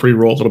talked in the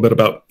pre-roll a little bit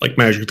about like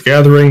Magic the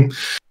Gathering.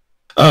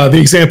 The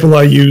example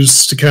I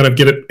use to kind of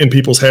get it in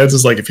people's heads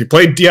is like if you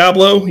played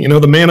Diablo,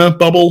 the mana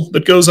bubble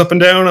that goes up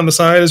and down on the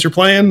side as you're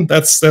playing,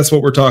 that's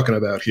what we're talking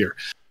about here.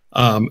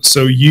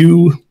 So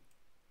you,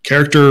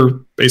 character,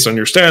 based on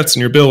your stats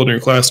and your build and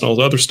your class and all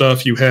the other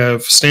stuff, you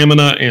have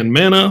stamina and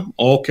mana.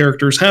 All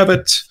characters have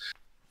it.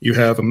 You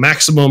have a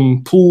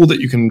maximum pool that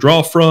you can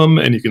draw from,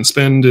 and you can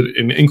spend it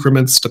in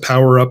increments to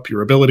power up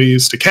your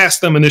abilities, to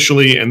cast them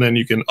initially, and then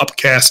you can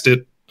upcast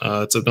it.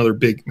 It's another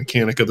big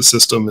mechanic of the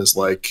system is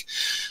like,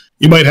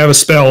 you might have a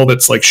spell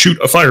that's like shoot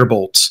a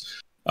firebolt.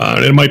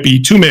 It might be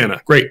 2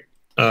 mana, great.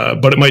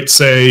 But it might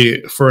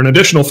say for an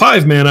additional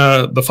 5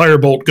 mana, the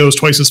firebolt goes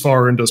twice as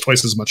far and does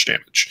twice as much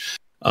damage.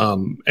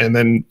 And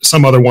then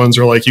some other ones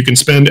are like you can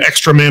spend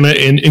extra mana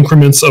in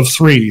increments of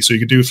 3. So you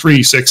can do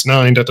 3, 6,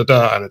 9, and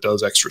it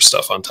does extra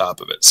stuff on top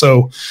of it.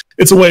 So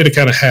it's a way to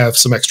kind of have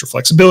some extra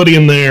flexibility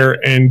in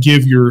there and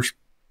give your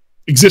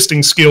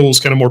existing skills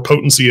kind of more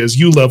potency as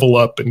you level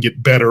up and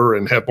get better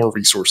and have more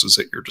resources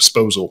at your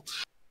disposal.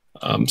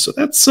 So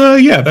that's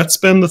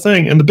been the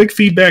thing. And the big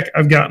feedback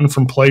I've gotten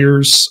from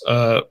players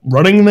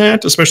running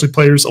that, especially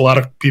players, a lot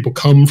of people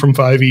come from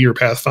 5e or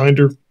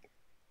Pathfinder.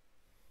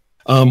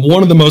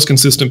 One of the most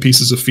consistent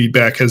pieces of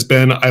feedback has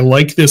been, I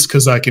like this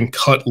because I can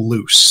cut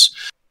loose.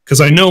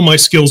 Because I know my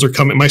skills are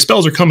coming, my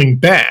spells are coming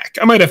back.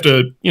 I might have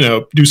to,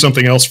 do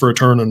something else for a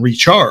turn and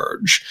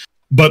recharge.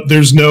 But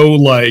there's no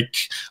like,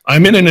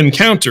 I'm in an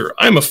encounter,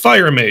 I'm a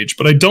fire mage,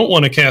 but I don't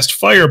want to cast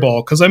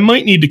Fireball because I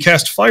might need to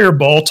cast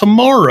Fireball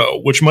tomorrow,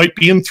 which might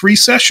be in 3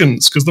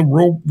 sessions because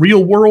the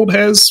real world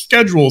has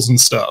schedules and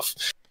stuff.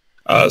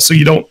 So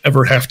you don't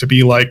ever have to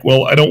be like,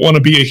 well, I don't want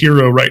to be a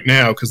hero right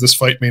now because this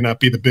fight may not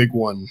be the big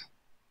one.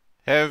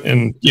 Have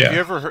you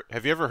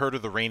ever heard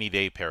of the rainy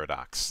day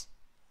paradox?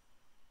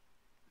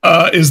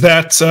 Is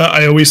that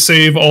I always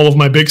save all of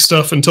my big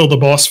stuff until the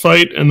boss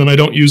fight, and then I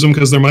don't use them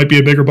because there might be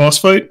a bigger boss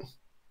fight?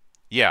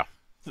 Yeah,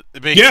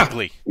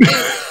 basically. Yeah.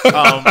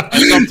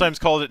 I sometimes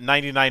called it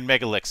 99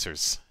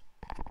 megalixirs.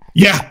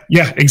 Yeah,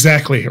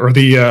 exactly. Or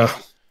the,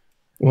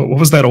 what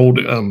was that old,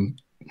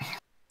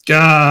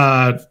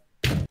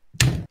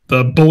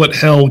 the bullet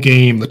hell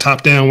game, the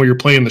top-down where you're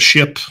playing the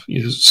ship,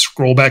 you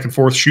scroll back and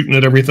forth shooting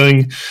at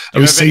everything. I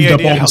was saved up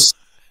all this.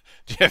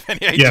 Do you have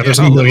any idea? Yeah, there's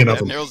a million of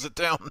them. Narrows it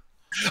down.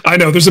 I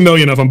know, there's a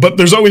million of them, but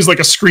there's always like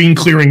a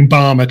screen-clearing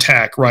bomb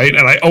attack, right?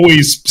 And I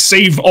always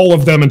save all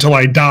of them until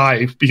I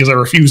die because I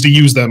refuse to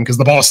use them because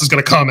the boss is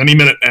going to come any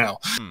minute now.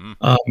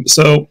 Mm-hmm.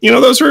 So,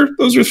 those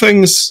are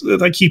things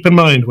that I keep in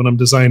mind when I'm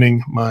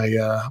designing my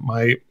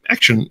my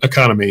action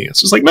economy.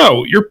 It's just like,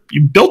 no, you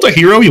built a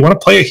hero, you want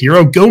to play a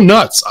hero, go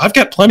nuts. I've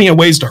got plenty of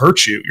ways to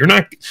hurt you.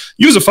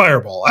 Use a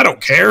fireball. I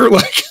don't care.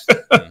 Like,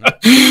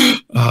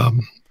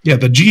 yeah,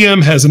 the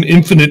GM has an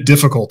infinite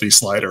difficulty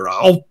slider.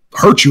 I'll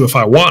hurt you if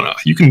I wanna.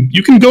 You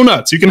can go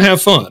nuts. You can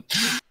have fun.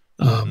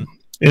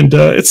 And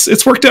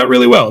it's worked out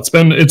really well. It's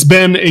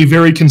been a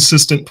very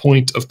consistent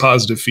point of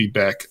positive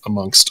feedback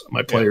amongst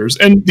my players.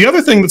 Yeah. And the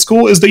other thing that's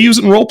cool is they use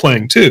it in role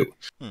playing too.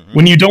 Mm-hmm.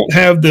 When you don't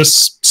have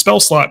this spell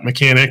slot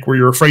mechanic where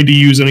you're afraid to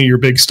use any of your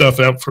big stuff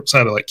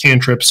outside of like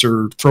cantrips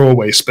or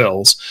throwaway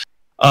spells,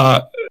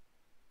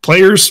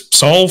 players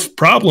solve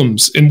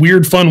problems in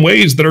weird, fun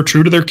ways that are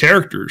true to their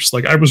characters.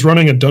 Like I was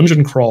running a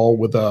dungeon crawl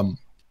with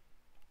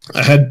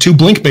I had 2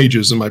 Blink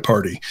Mages in my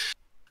party.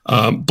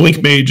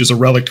 Blink Mage is a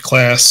Relict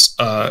class,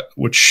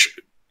 which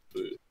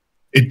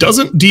it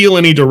doesn't deal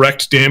any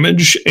direct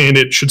damage, and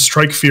it should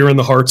strike fear in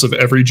the hearts of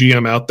every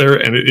GM out there,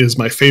 and it is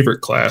my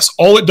favorite class.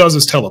 All it does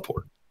is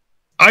teleport.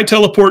 I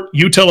teleport,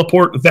 you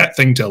teleport, that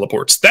thing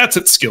teleports. That's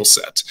its skill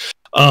set.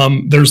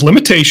 There's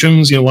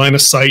limitations, line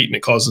of sight, and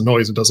it causes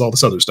noise and does all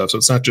this other stuff, so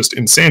it's not just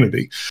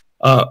insanity.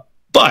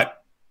 But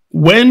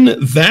when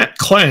that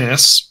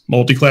class,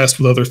 multi-classed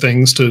with other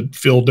things to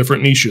fill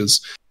different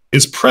niches,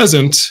 is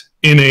present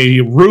in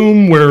a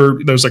room where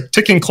there's a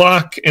ticking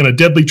clock and a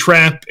deadly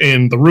trap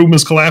and the room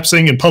is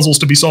collapsing and puzzles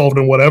to be solved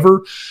and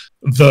whatever,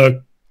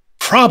 the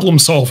problem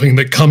solving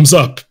that comes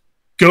up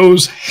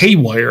goes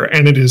haywire,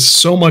 and it is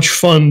so much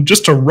fun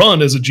just to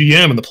run as a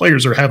GM, and the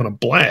players are having a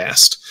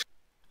blast.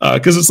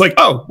 Because it's like,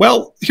 oh,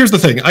 well, here's the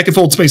thing. I can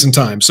fold space and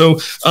time. So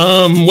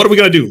what are we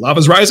going to do?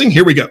 Lava's rising?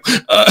 Here we go.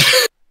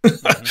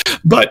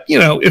 But,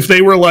 if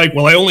they were like,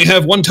 well, I only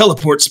have 1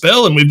 teleport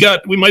spell and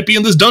we might be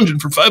in this dungeon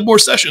for 5 more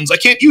sessions. I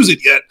can't use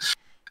it yet.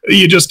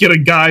 You just get a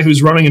guy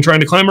who's running and trying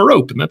to climb a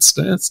rope, and that's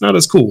not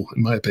as cool,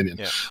 in my opinion.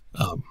 Yeah.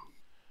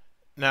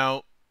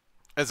 Now,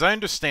 as I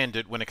understand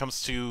it, when it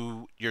comes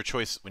to your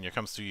choice, when it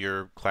comes to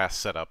your class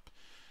setup,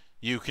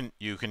 you can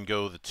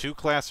go the 2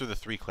 class or the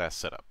 3 class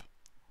setup.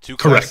 2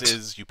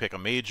 classes, you pick a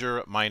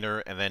major, minor,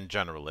 and then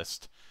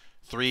generalist.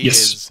 3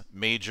 is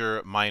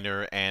major,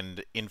 minor,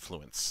 and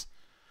influence.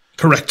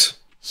 Correct.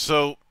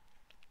 So,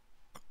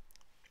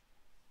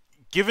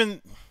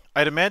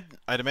 I'd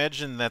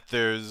imagine that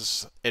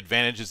there's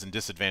advantages and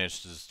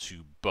disadvantages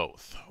to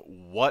both.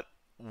 What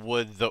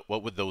would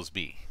those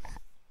be?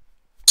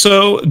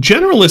 So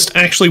Generalist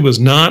actually was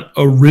not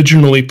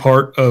originally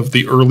part of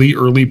the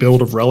early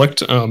build of Relict.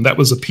 That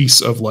was a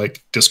piece of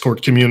like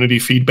Discord community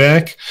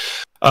feedback.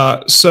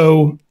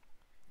 So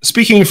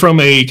speaking from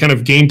a kind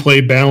of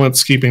gameplay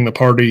balance, keeping the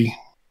party,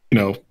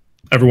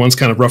 everyone's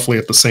kind of roughly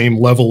at the same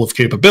level of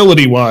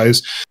capability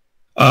wise.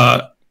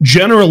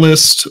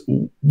 Generalist,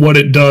 what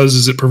it does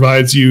is it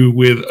provides you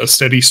with a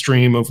steady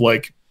stream of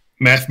like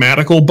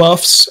mathematical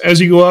buffs as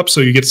you go up.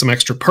 So you get some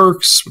extra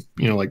perks,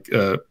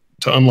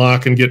 to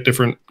unlock and get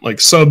different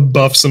like sub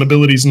buffs and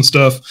abilities and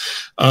stuff.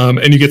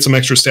 And you get some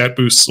extra stat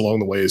boosts along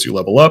the way as you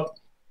level up.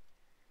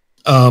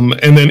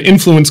 And then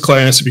influence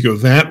class, if you go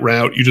that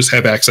route, you just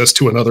have access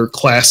to another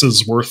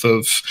class's worth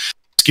of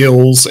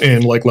skills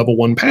and like level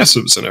 1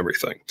 passives and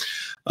everything.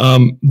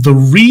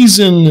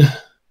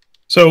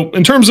 So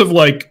in terms of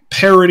like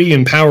parity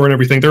and power and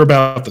everything, they're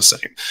about the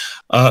same.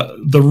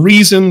 The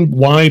reason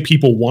why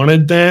people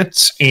wanted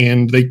that,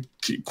 and they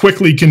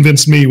quickly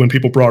convinced me when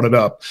people brought it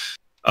up,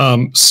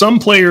 some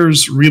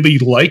players really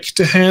like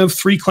to have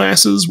 3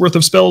 classes worth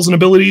of spells and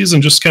abilities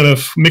and just kind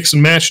of mix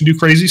and match and do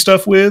crazy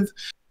stuff with.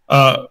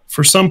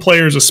 For some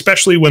players,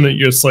 especially when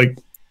it's like,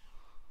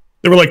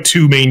 there were like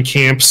 2 main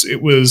camps.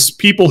 It was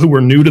people who were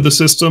new to the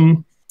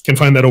system can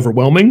find that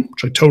overwhelming,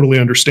 which I totally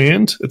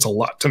understand. It's a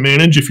lot to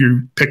manage if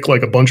you pick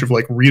like a bunch of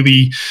like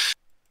really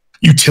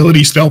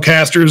utility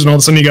spellcasters and all of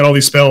a sudden you got all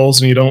these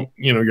spells and you don't,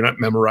 you're not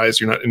memorized,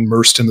 you're not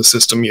immersed in the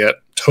system yet.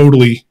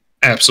 Totally,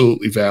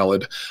 absolutely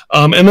valid.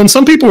 And then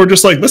some people were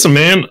just like, listen,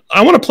 man,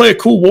 I want to play a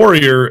cool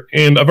warrior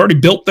and I've already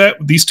built that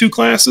with these 2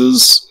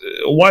 classes.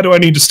 Why do I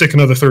need to stick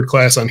another 3rd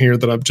class on here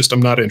that I'm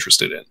not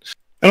interested in?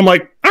 And I'm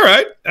like, all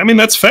right, I mean,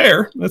 that's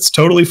fair. That's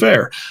totally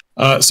fair.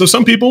 So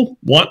some people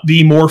want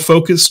the more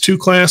focused 2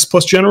 class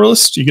plus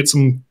generalist. You get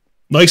some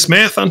nice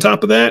math on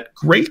top of that.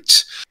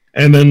 Great.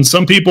 And then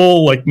some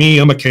people like me,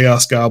 I'm a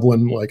chaos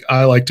goblin. Like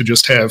I like to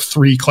just have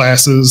 3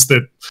 classes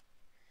that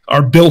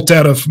are built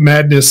out of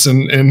madness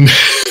and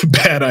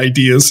bad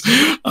ideas,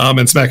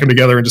 and smack them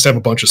together and just have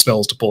a bunch of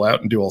spells to pull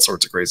out and do all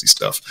sorts of crazy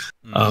stuff.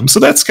 So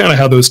that's kind of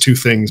how those 2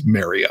 things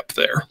marry up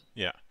there.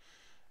 Yeah.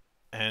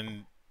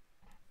 And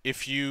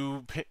if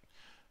you pick,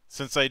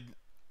 since I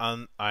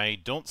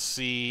don't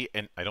see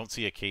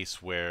a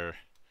case where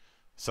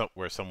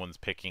someone's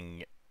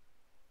picking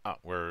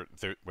where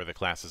the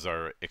classes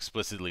are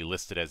explicitly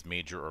listed as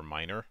major or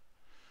minor.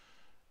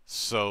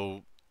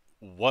 So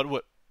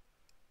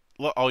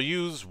I'll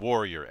use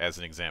warrior as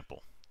an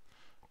example.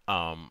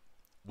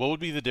 What would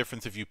be the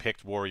difference if you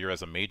picked warrior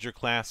as a major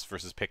class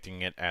versus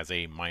picking it as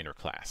a minor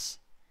class?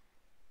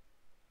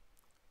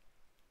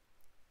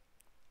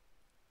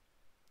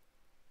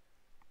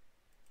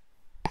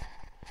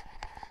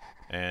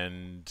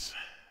 And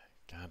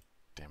god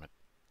damn it,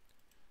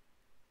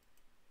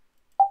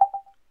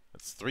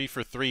 it's 3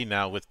 for 3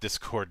 now with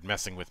Discord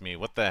messing with me.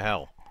 What the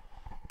hell?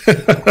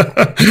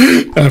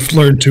 I've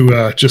learned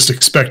to just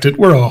expect it.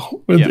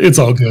 It's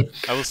all good.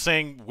 I was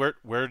saying,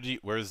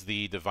 where's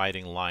the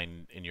dividing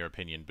line in your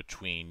opinion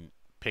between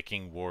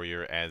picking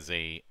warrior as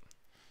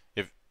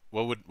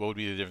what would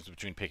be the difference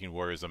between picking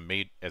warrior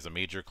as a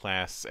major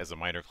class, as a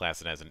minor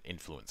class, and as an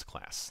influence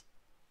class?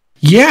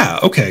 Yeah,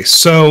 okay.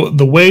 So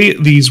the way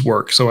these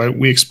work,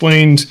 we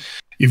explained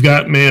you've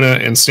got mana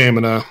and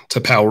stamina to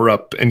power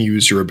up and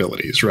use your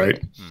abilities, right?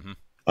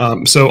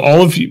 Mm-hmm. So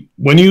all of you,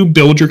 when you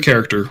build your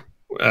character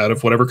out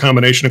of whatever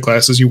combination of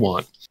classes you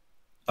want,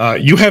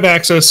 you have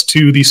access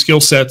to the skill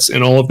sets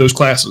in all of those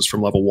classes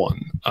from level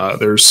 1.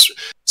 There's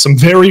some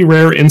very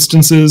rare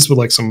instances with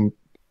like some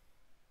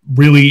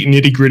really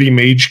nitty-gritty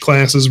mage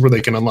classes where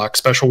they can unlock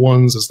special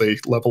ones as they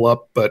level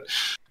up, but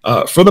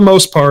for the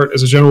most part,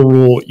 as a general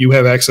rule, you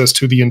have access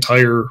to the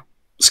entire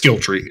skill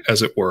tree,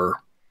 as it were,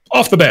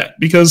 off the bat,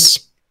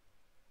 because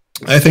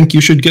I think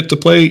you should get to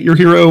play your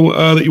hero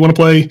that you want to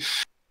play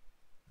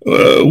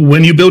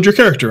when you build your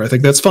character. I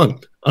think that's fun.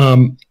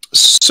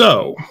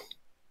 So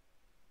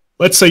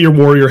let's say your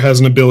warrior has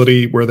an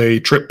ability where they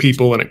trip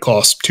people and it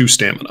costs 2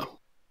 stamina.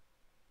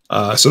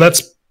 So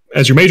that's,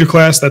 as your major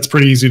class, that's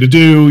pretty easy to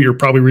do. You're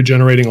probably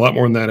regenerating a lot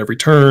more than that every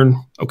turn.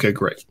 Okay,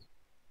 great.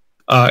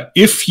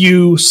 If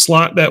you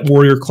slot that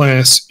warrior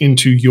class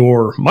into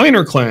your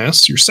minor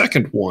class, your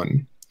second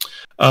one,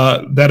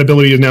 that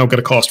ability is now going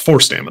to cost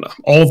 4 stamina.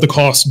 All of the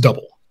costs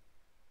double.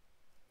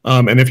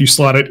 And if you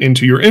slot it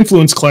into your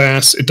influence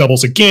class, it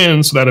doubles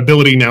again, so that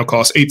ability now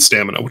costs 8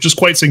 stamina, which is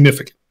quite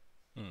significant.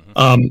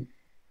 Mm-hmm.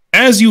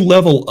 As you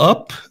level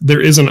up,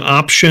 there is an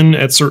option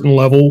at certain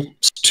levels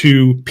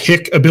to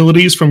pick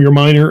abilities from your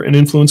minor and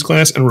influence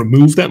class and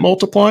remove that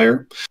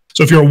multiplier.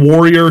 So if you're a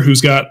warrior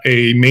who's got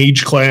a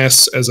mage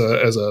class as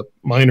a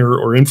minor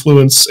or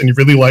influence, and you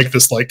really like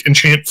this like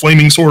enchant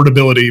flaming sword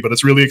ability, but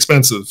it's really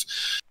expensive,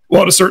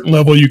 well, at a certain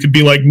level, you could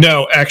be like,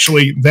 no,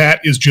 actually, that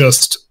is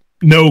just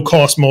no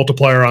cost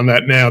multiplier on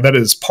that now. That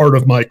is part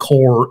of my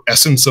core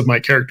essence of my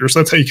character. So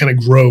that's how you kind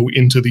of grow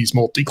into these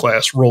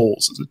multi-class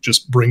roles. It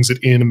just brings it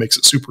in and makes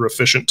it super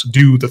efficient to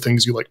do the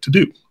things you like to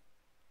do.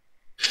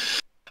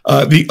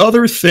 The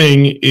other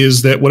thing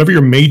is that whatever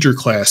your major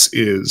class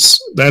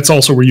is, that's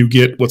also where you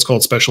get what's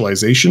called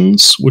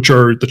specializations, which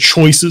are the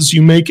choices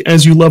you make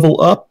as you level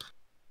up.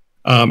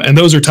 And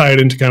those are tied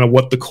into kind of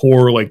what the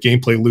core like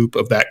gameplay loop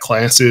of that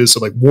class is. So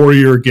like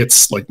warrior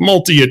gets like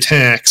multi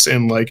attacks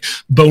and like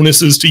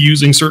bonuses to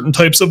using certain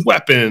types of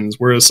weapons,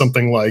 whereas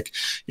something like,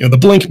 you know, the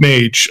blink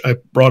mage I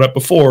brought up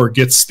before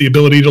gets the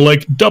ability to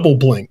like double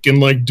blink and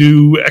like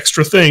do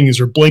extra things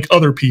or blink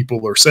other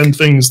people or send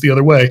things the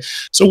other way.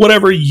 So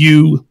whatever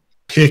you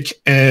pick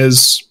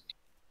as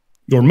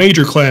your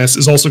major class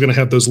is also going to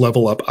have those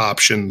level up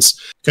options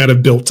kind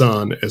of built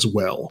on as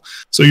well.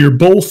 So you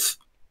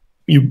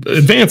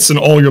advance in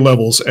all your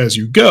levels as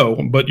you go,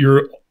 but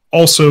you're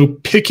also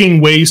picking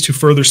ways to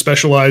further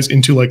specialize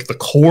into like the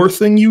core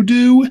thing you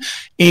do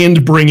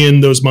and bring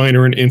in those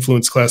minor and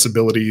influence class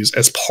abilities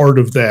as part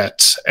of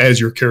that as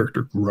your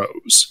character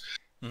grows.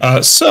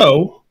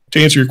 So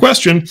to answer your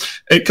question,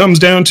 it comes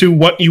down to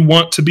what you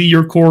want to be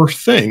your core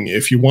thing.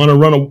 If you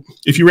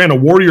ran a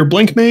warrior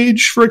blink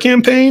mage for a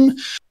campaign,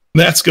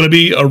 that's going to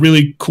be a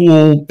really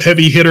cool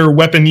heavy hitter,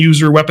 weapon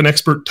user, weapon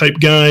expert type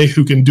guy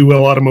who can do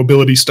a lot of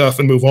mobility stuff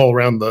and move all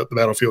around the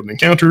battlefield and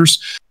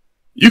encounters.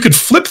 You could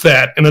flip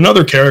that in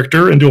another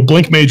character and do a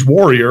blink mage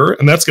warrior,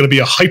 and that's going to be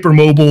a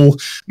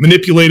hypermobile,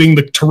 manipulating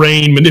the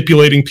terrain,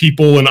 manipulating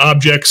people and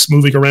objects,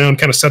 moving around,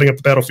 kind of setting up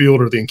the battlefield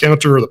or the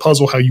encounter or the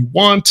puzzle how you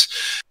want.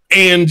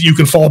 And you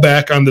can fall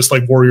back on this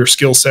like warrior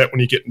skill set when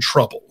you get in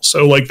trouble.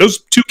 So like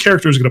those two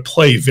characters are going to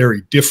play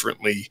very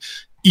differently,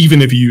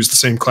 even if you use the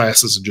same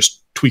classes and just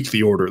tweak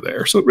the order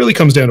there. So it really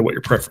comes down to what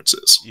your preference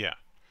is. Yeah.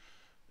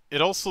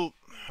 It also,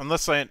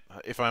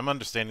 if I'm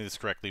understanding this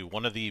correctly,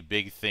 one of the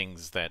big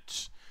things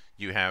that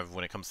you have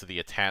when it comes to the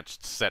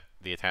attached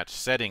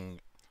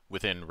setting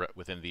within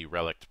the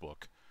Relict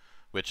book,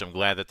 which I'm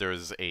glad that there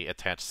is a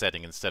attached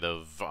setting instead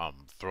of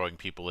throwing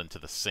people into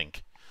the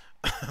sink.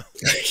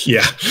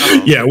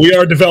 Yeah, we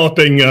are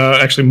developing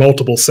actually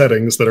multiple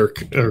settings that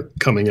are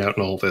coming out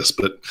in all this,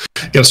 but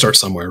you got to start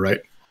somewhere, right?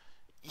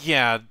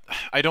 Yeah,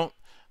 I don't.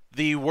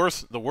 The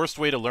worst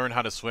way to learn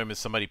how to swim is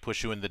somebody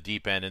push you in the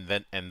deep end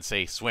and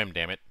say swim,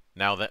 damn it.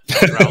 Now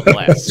drown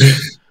less.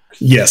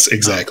 Yes,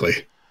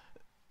 exactly.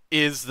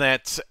 Is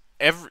that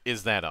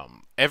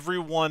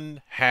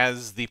everyone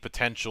has the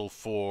potential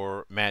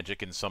for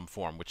magic in some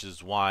form, which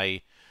is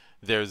why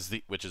there's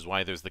the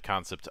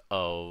concept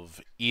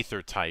of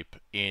ether type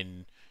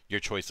in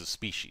your choice of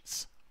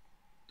species.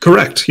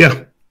 Correct.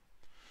 Yeah.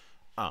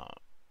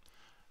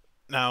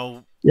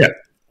 Now, yeah.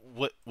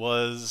 What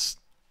was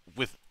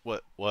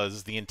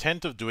the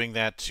intent of doing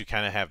that to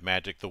kind of have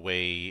magic the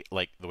way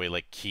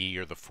Key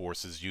or the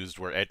Force is used,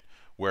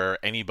 where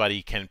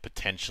anybody can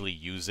potentially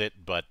use it,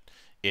 but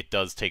it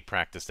does take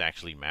practice to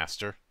actually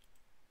master?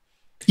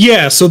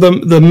 Yeah, so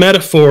the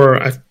metaphor,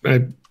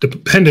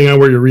 depending on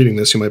where you're reading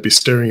this, you might be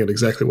staring at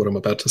exactly what I'm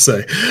about to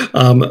say.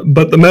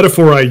 But the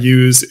metaphor I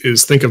use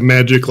is think of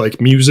magic like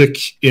music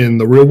in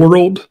the real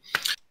world.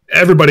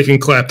 Everybody can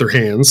clap their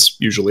hands,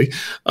 usually,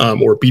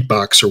 or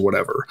beatbox or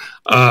whatever.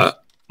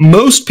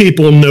 Most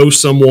people know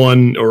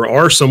someone or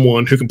are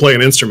someone who can play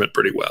an instrument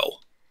pretty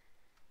well.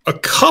 A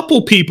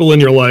couple people in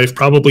your life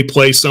probably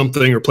play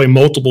something or play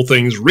multiple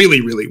things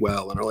really, really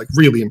well and are like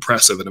really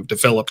impressive and have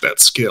developed that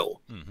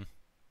skill. Mm-hmm.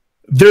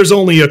 There's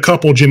only a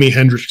couple Jimi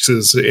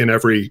Hendrixes in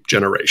every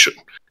generation,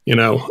 you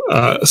know?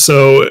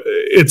 So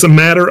it's a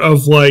matter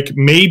of like,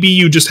 maybe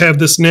you just have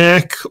this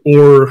knack,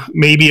 or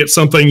maybe it's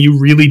something you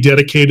really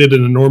dedicated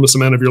an enormous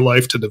amount of your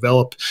life to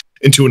develop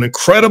into an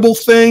incredible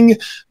thing,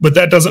 but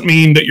that doesn't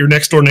mean that your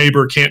next door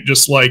neighbor can't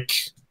just like,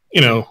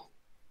 you know,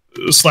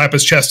 slap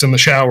his chest in the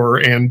shower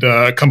and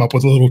come up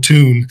with a little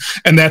tune.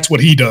 And that's what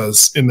he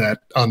does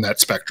on that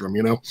spectrum,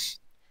 you know?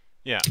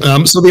 Yeah.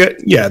 So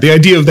the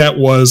idea of that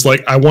was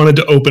like, I wanted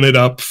to open it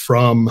up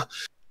from,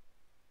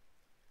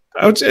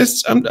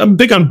 I'm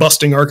big on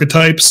busting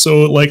archetypes.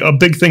 So like a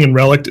big thing in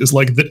Relict is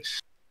like that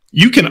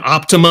you can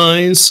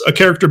optimize a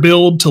character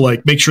build to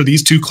like make sure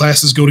these two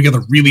classes go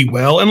together really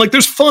well. And like,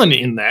 there's fun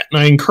in that. And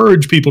I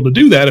encourage people to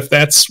do that. If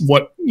that's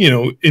what, you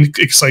know,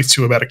 excites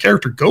you about a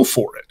character, go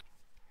for it.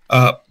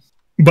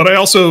 But I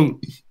also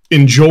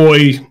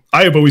I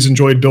have always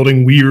enjoyed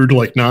building weird,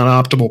 like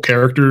non-optimal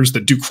characters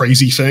that do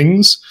crazy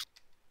things.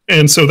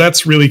 And so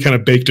that's really kind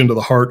of baked into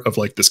the heart of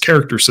like this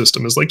character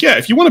system is like, yeah,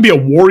 if you want to be a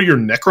warrior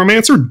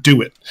necromancer,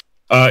 do it.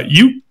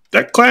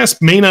 That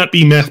class may not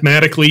be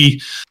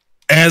mathematically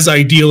as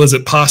ideal as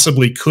it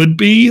possibly could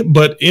be,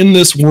 but in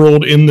this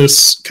world, in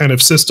this kind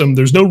of system,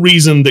 there's no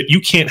reason that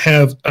you can't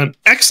have an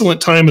excellent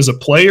time as a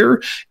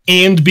player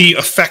and be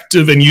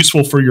effective and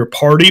useful for your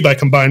party by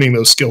combining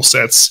those skill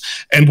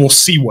sets, and we'll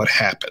see what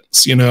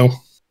happens, you know?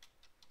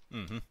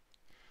 Mm-hmm.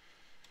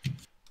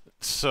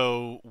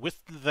 So with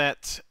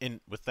that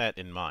in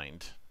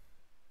mind,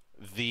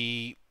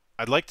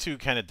 I'd like to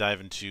kind of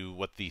dive into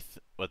what the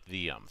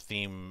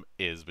theme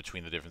is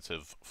between the difference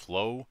of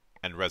flow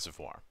and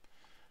reservoir.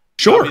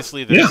 Sure.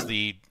 Obviously, there's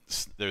the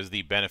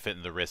benefit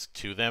and the risk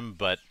to them,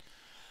 but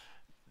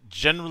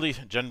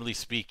generally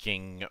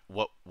speaking,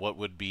 what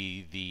would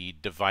be the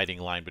dividing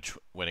line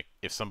between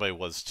if somebody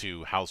was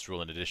to house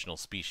rule an additional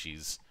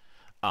species?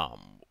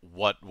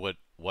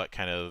 What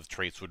kind of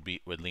traits would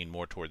lean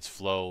more towards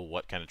flow?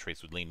 What kind of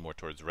traits would lean more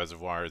towards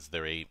reservoir? Is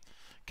there a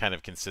kind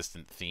of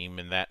consistent theme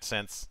in that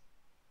sense?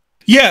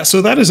 Yeah,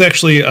 so that is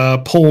actually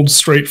pulled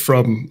straight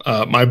from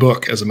my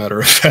book, as a matter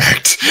of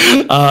fact.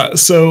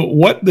 So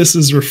what this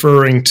is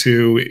referring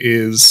to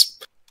is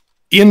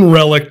in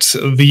Relict,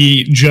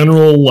 the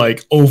general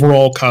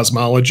overall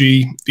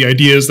cosmology. The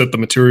idea is that the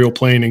material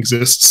plane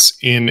exists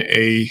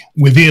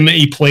within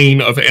a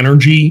plane of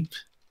energy.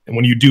 And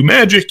when you do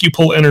magic, you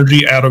pull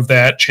energy out of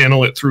that,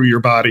 channel it through your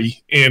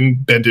body,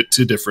 and bend it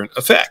to different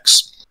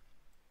effects.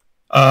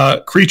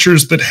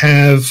 Creatures that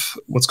have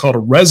what's called a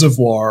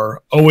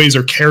reservoir always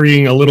are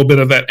carrying a little bit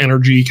of that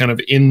energy kind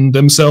of in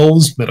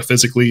themselves,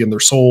 metaphysically, in their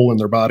soul, in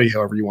their body,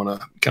 however you want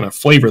to kind of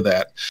flavor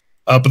that.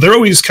 But they're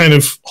always kind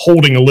of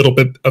holding a little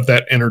bit of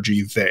that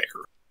energy there.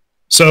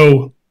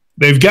 So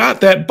they've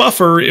got that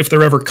buffer if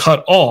they're ever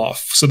cut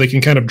off, so they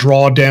can kind of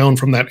draw down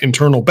from that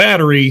internal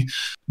battery,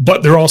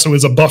 but there also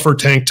is a buffer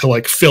tank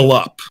to fill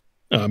up.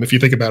 If you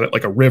think about it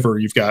like a river,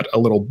 you've got a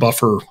little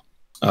buffer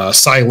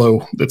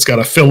silo that's got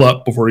to fill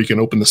up before you can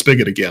open the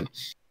spigot again.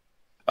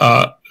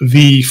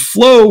 The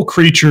flow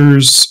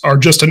creatures are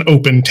just an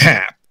open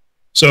tap,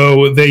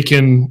 so they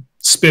can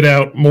spit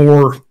out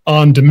more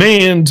on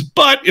demand,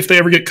 but if they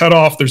ever get cut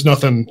off, there's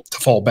nothing to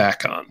fall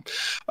back on.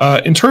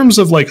 In terms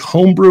of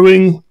home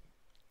brewing,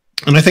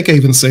 and I think I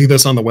even say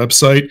this on the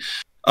website,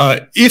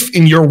 if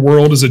in your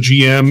world as a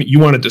GM you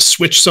wanted to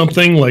switch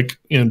something,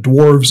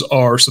 dwarves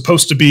are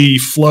supposed to be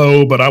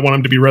flow, but I want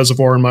them to be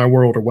reservoir in my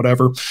world or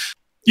whatever,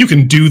 you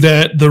can do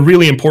that. The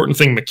really important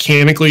thing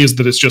mechanically is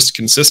that it's just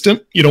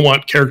consistent. You don't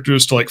want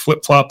characters to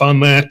flip-flop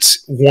on that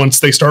once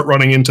they start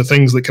running into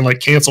things that can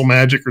cancel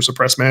magic or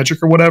suppress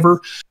magic or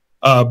whatever.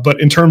 But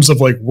in terms of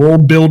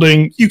world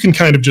building, you can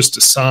kind of just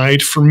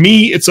decide. For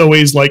me, it's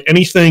always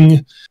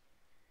anything,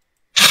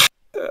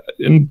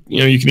 and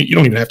you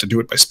don't even have to do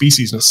it by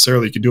species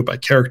necessarily. You can do it by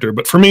character.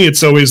 But for me,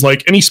 it's always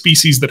any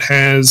species that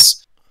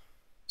has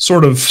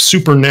sort of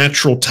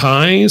supernatural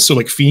ties. So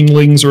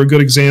fiendlings are a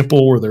good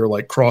example, where they're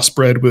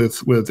crossbred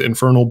with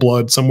infernal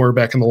blood somewhere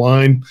back in the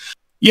line.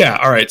 Yeah,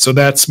 all right. So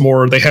that's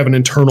more, they have an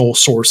internal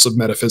source of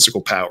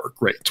metaphysical power.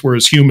 Great.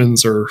 Whereas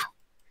humans are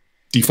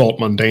default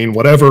mundane,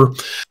 whatever.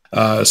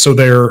 So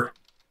they're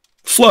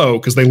flow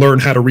because they learn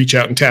how to reach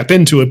out and tap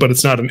into it, but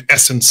it's not an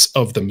essence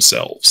of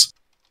themselves.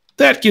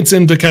 That gets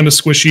into kind of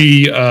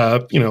squishy,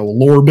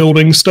 lore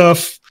building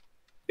stuff.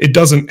 It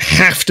doesn't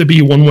have to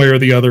be one way or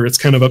the other. It's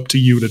kind of up to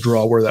you to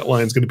draw where that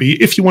line's going to be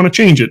if you want to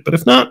change it. But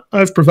if not,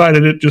 I've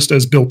provided it just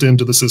as built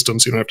into the system,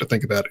 so you don't have to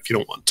think about it if you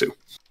don't want to.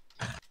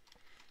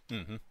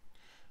 Mm-hmm.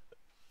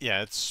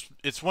 Yeah,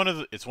 it's one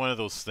of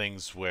those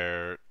things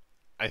where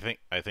I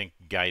think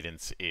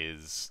guidance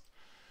is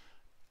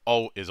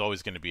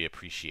always going to be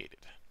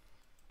appreciated.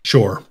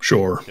 Sure.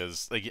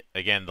 Because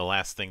again, the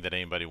last thing that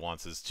anybody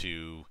wants is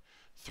to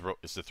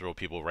throw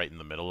people right in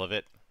the middle of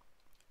it,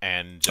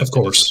 and just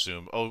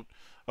assume,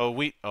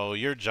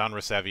 you're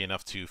genre savvy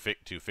enough to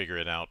figure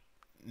it out.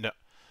 No,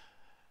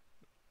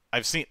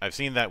 I've seen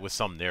that with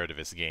some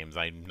narrativist games.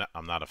 I'm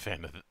not a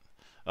fan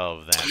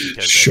of that,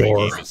 because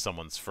every game is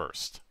someone's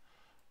first.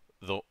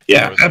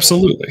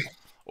 Absolutely.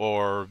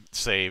 Or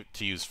say,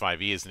 to use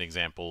 5e as an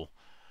example,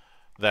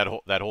 that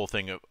whole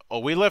thing of,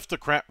 we left the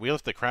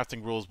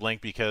crafting rules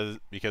blank because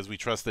we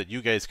trust that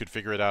you guys could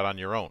figure it out on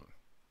your own.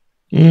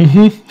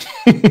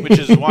 Mm-hmm. Which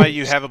is why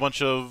you have a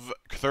bunch of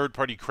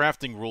third-party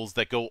crafting rules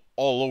that go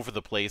all over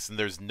the place, and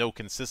there's no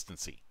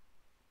consistency.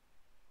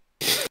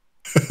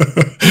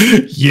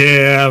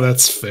 Yeah,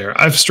 that's fair.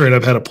 I've straight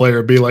up had a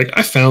player be like,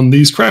 I found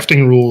these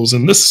crafting rules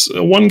in this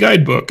one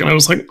guidebook, and I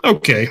was like,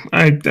 okay,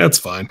 that's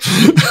fine.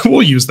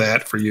 We'll use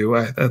that for you.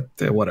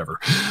 Whatever.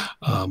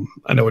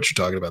 I know what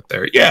you're talking about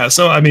there. Yeah,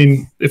 so I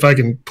mean, if I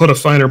can put a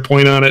finer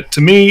point on it,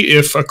 to me,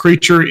 if a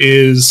creature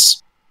is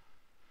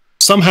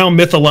somehow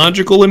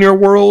mythological in your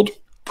world,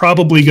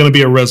 probably going to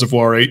be a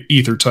reservoir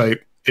ether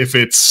type. If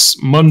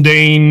it's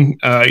mundane,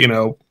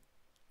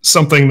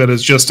 something that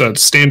is just a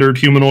standard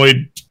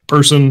humanoid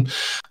person,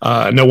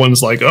 no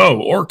one's like,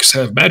 oh, orcs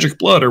have magic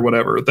blood or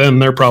whatever, then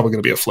they're probably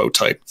going to be a flow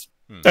type.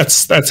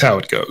 That's how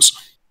it goes.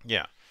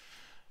 Yeah.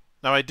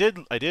 Now I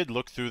did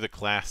look through the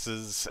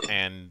classes,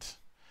 and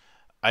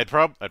I'd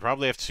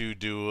probably have to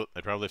do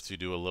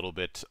a little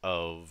bit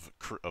of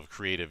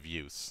creative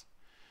use,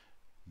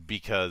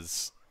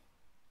 because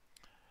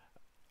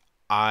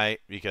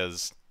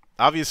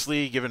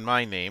obviously, given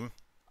my name,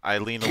 I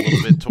lean a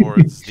little bit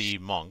towards the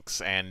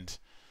monks, and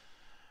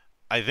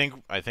I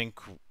think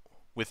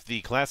with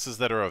the classes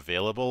that are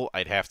available,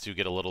 I'd have to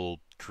get a little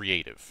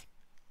creative.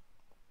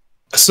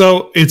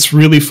 So it's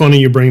really funny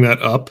you bring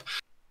that up.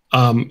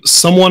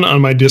 Someone on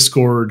my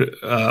Discord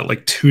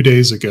 2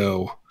 days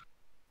ago,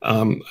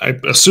 I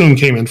assume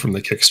came in from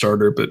the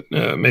Kickstarter, but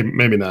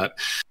maybe not.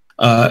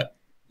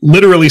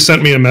 literally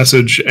sent me a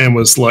message and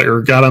was like,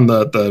 or got on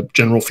the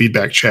general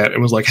feedback chat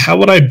and was like, how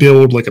would I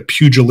build like a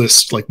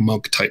pugilist, like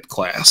monk type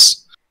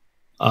class?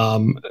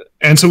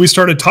 And so we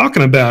started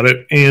talking about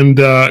it. And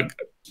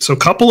so a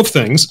couple of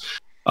things.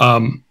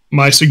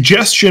 My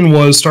suggestion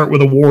was start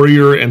with a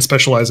warrior and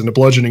specialize into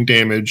bludgeoning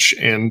damage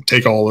and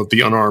take all of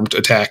the unarmed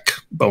attack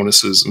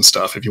bonuses and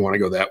stuff if you want to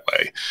go that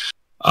way.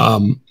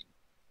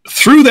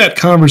 Through that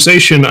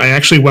conversation, I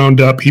actually wound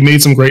up, he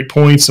made some great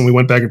points and we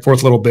went back and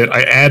forth a little bit.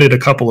 I added a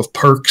couple of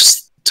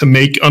perks to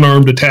make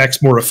unarmed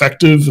attacks more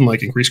effective and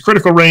like increase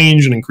critical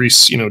range and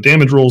increase,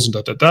 damage rolls and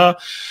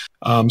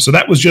So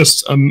that was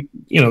just,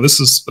 this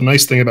is the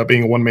nice thing about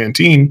being a one-man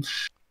team.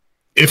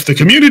 If the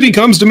community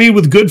comes to me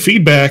with good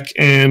feedback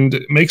and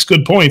makes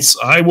good points,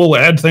 I will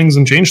add things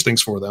and change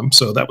things for them.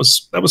 So that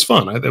was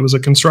fun. That was a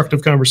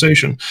constructive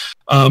conversation.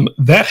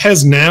 That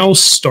has now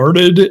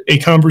started a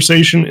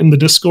conversation in the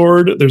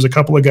Discord. There's a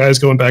couple of guys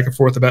going back and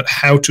forth about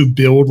how to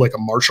build like a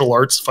martial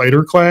arts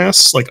fighter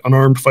class, like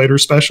unarmed fighter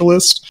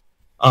specialist.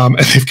 And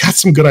they've got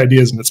some good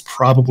ideas, and it's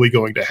probably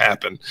going to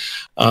happen.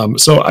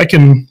 So I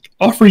can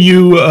offer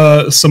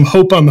you some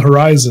hope on the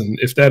horizon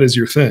if that is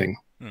your thing.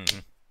 Mm-hmm.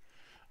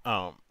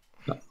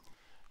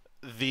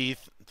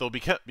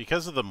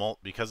 Because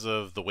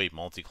of the way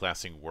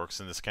multi-classing works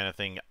in this kind of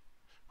thing,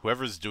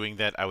 whoever's doing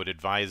that, I would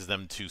advise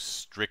them to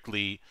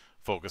strictly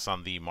focus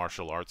on the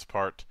martial arts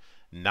part,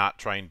 not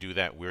try and do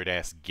that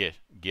weird-ass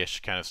gish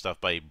kind of stuff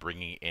by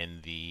bringing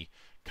in the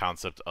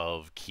concept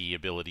of key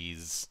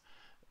abilities.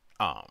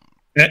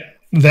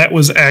 That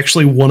was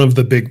actually one of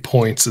the big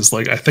points, is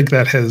like, I think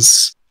that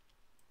has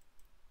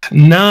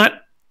not...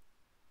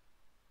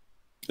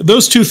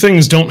 Those two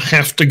things don't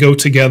have to go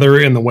together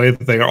in the way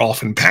that they are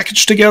often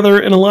packaged together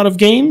in a lot of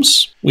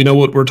games. We know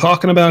what we're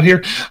talking about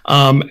here.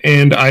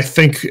 And I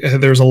think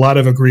there's a lot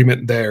of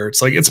agreement there. It's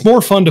like, it's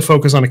more fun to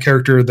focus on a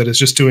character that is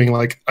just doing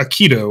like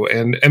Aikido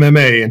and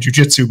MMA and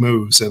jiu-jitsu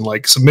moves and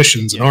like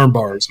submissions and arm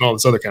bars and all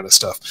this other kind of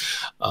stuff.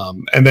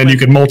 And then you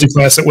can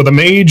multi-class it with a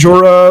mage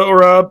or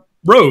a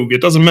rogue.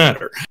 It doesn't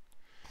matter.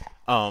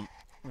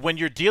 When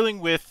you're dealing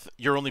with,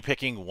 you're only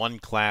picking one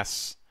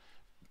class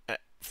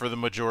for the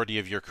majority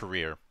of your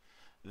career,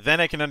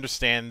 then I can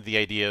understand the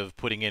idea of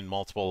putting in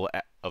multiple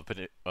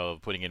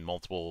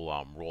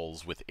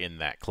roles within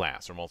that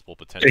class, or multiple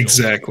potential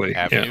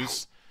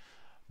avenues. Yeah.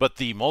 But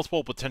the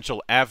multiple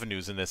potential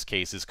avenues in this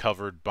case is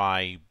covered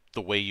by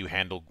the way you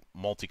handle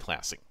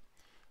multi-classing.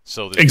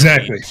 So there's no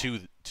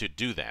need to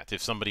do that.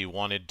 If somebody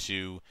wanted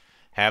to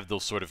have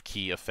those sort of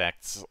key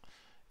effects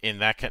in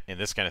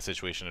this kind of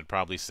situation, I'd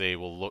probably say,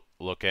 well,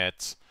 look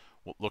at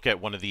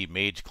one of the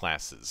mage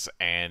classes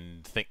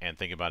and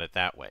think about it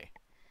that way.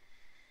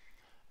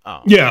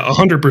 Yeah,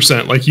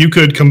 100%. Like, you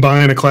could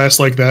combine a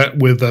class like that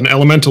with an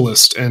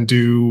elementalist and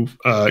do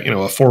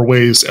a 4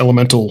 ways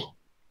elemental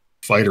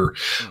fighter,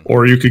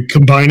 or you could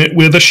combine it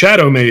with a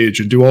shadow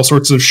mage and do all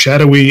sorts of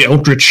shadowy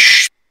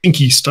eldritch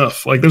inky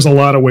stuff. Like, there's a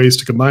lot of ways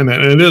to combine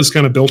that, and it is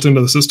kind of built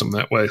into the system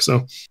that way.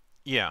 So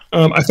yeah,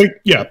 I think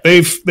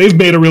they've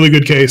made a really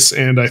good case,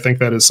 and I think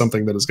that is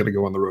something that is going to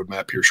go on the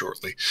roadmap here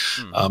shortly.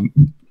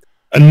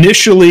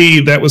 Initially,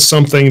 that was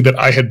something that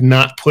I had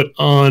not put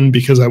on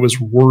because I was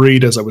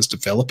worried as I was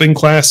developing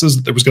classes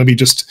that there was going to be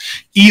just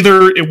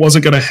either it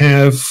wasn't going to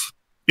have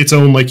its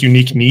own like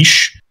unique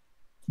niche,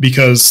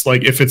 because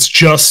like if it's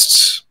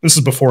just, this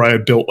is before I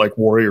had built like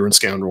warrior and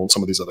scoundrel and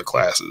some of these other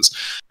classes,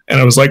 and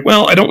I was like,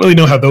 well, I don't really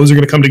know how those are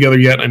going to come together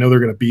yet. I know they're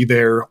going to be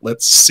there.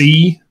 Let's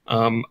see.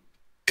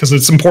 Because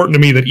it's important to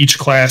me that each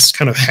class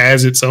kind of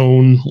has its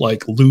own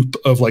like loop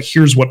of like,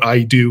 here's what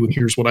I do and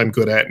here's what I'm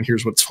good at and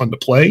here's what's fun to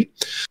play.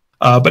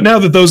 But now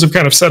that those have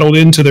kind of settled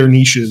into their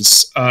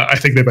niches, I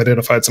think they've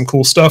identified some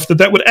cool stuff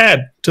that would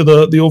add to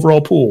the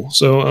overall pool.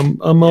 So I'm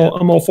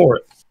all for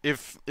it.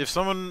 If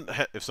someone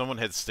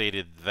had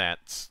stated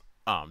that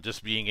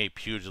just being a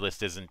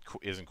pugilist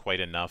isn't quite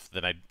enough,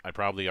 then I'd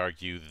probably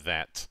argue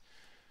that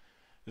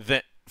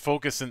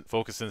focus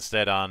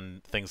instead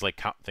on things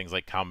like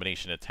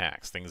combination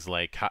attacks, things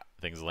like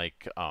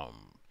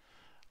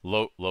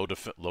low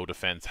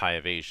defense, high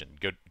evasion,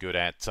 good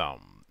at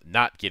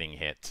not getting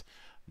hit.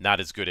 Not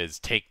as good as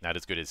taking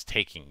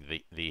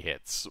the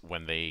hits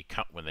when they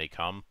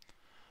come.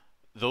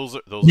 Those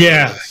are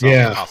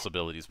some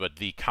possibilities, but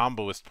the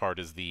comboist part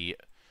is the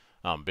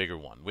bigger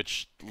one,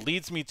 which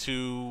leads me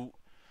to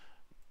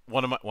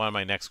one of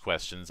my next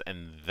questions,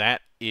 and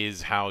that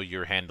is how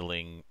you're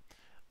handling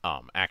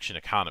action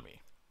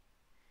economy.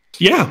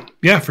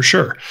 Yeah, for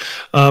sure.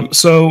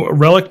 So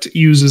Relict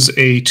uses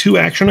a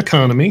 2-action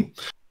economy.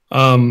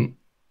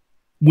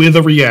 With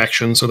a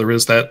reaction, so there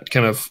is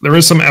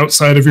some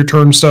outside of your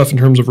turn stuff in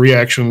terms of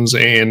reactions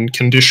and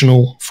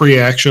conditional free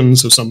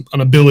actions. So an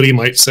ability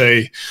might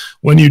say,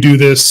 when you do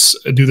this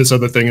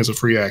other thing as a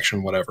free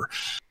action, whatever.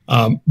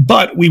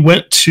 But we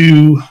went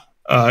to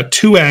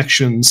 2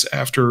 actions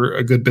after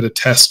a good bit of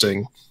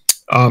testing,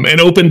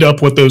 and opened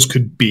up what those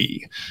could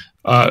be.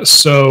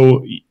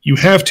 So you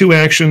have 2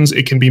 actions.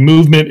 It can be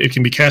movement, it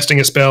can be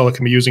casting a spell, it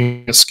can be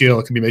using a skill,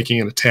 it can be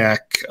making an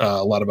attack,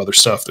 a lot of other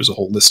stuff. There's a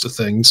whole list of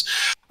things.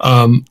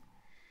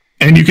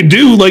 And you can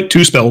do like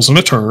 2 spells in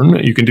a turn.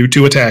 You can do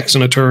 2 attacks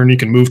in a turn. You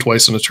can move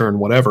twice in a turn,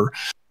 whatever.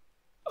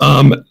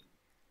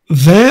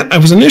 That I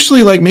was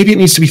initially like, maybe it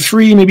needs to be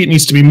 3, maybe it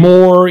needs to be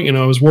more. You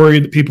know, I was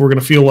worried that people were going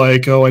to feel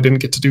like, oh, I didn't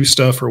get to do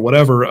stuff or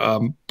whatever.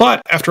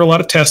 But after a lot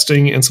of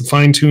testing and some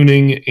fine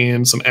tuning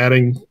and some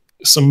adding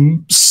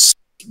some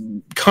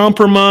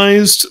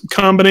compromised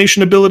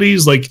combination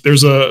abilities, like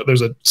there's a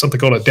something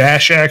called a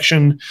dash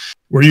action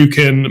where you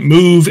can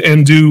move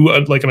and do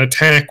like an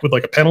attack with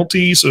like a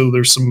penalty. So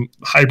there's some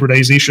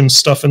hybridization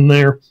stuff in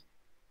there.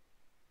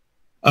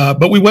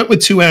 But we went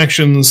with 2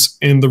 actions,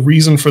 and the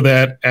reason for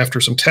that, after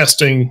some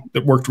testing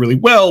that worked really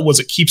well, was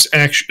it keeps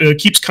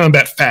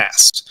combat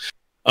fast.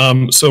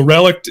 So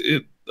Relict,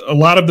 a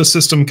lot of the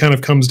system kind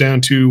of comes down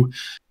to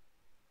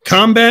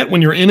combat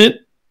when you're in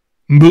it,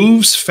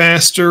 moves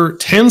faster,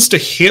 tends to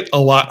hit a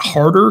lot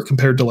harder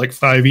compared to like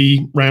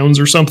 5e rounds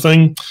or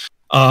something.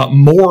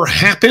 More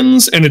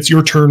happens, and it's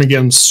your turn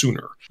again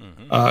sooner.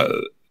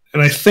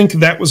 And I think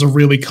that was a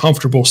really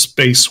comfortable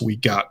space we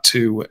got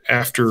to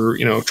after,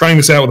 you know, trying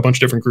this out with a bunch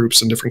of different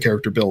groups and different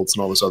character builds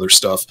and all this other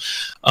stuff.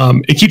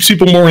 It keeps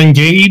people more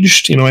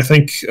engaged. You know, I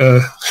think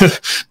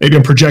maybe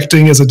I'm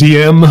projecting as a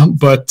DM,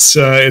 but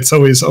it's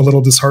always a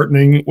little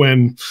disheartening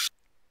when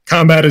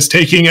combat is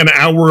taking an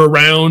hour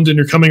around and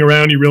you're coming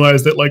around, you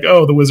realize that like,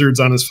 oh, the wizard's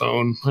on his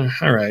phone.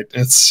 All right.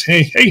 It's,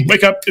 hey,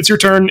 wake up. It's your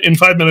turn in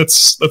 5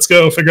 minutes. Let's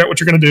go figure out what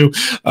you're going to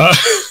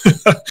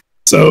do.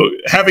 So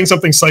having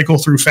something cycle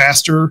through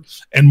faster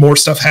and more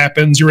stuff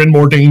happens, you're in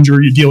more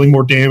danger, you're dealing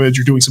more damage,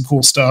 you're doing some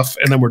cool stuff,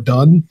 and then we're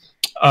done.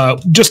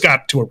 Just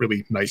got to a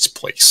really nice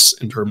place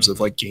in terms of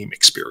like game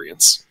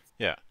experience.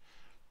 Yeah.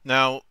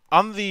 Now,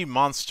 on the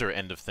monster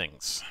end of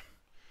things,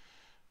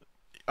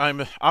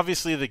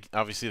 obviously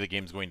the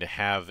game's going to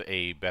have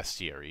a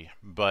bestiary,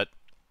 but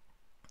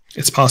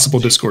it's possible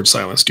Discord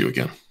silenced you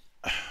again.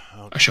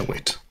 Okay. I shall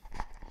wait.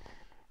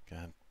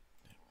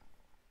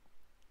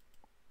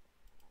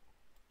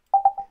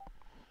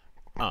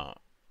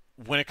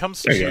 When it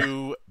comes to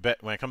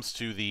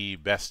the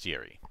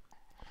bestiary,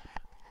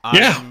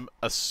 I'm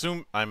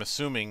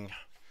assuming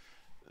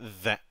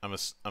that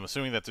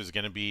there's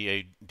going to be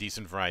a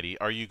decent variety.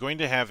 Are you going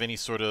to have any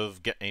sort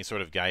of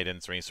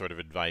guidance or any sort of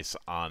advice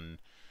on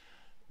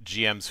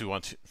GMs who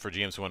want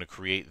to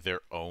create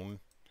their own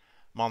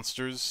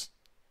monsters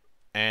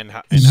and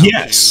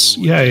yes,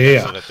 so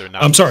that they're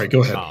not, I'm sorry,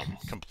 go ahead.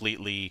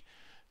 Completely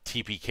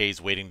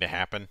TPKs waiting to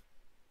happen?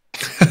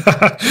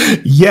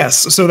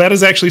 Yes, so that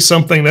is actually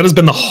something that has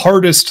been the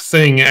hardest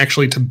thing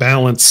actually to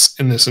balance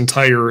in this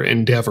entire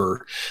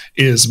endeavor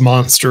is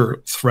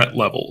monster threat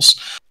levels.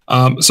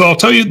 So I'll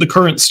tell you the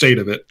current state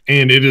of it,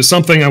 and it is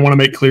something I want to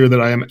make clear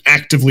that I am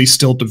actively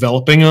still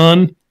developing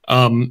on.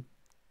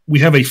 We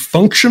have a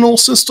functional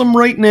system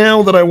right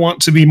now that I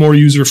want to be more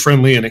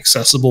user-friendly and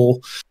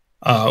accessible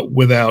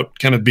without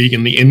kind of being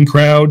in the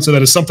in-crowd, so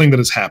that is something that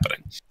is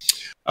happening.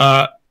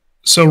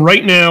 So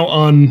right now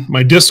on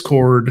my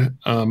Discord,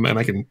 and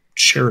I can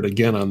share it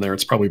again on there,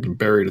 it's probably been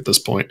buried at this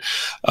point,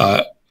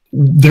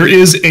 there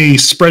is a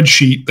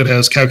spreadsheet that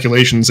has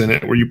calculations in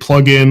it where you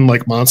plug in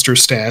like monster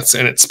stats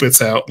and it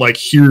spits out like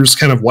here's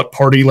kind of what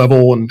party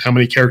level and how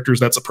many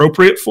characters that's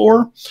appropriate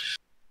for.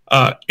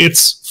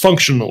 It's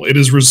functional. It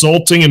is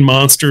resulting in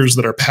monsters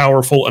that are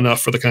powerful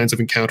enough for the kinds of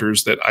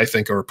encounters that I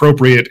think are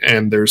appropriate,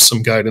 and there's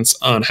some guidance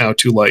on how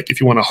to, like, if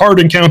you want a hard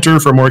encounter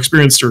for a more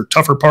experienced or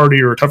tougher party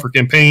or a tougher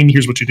campaign,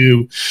 here's what you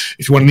do.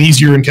 If you want an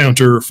easier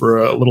encounter for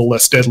a little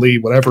less deadly,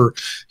 whatever,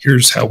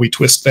 here's how we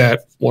twist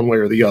that one way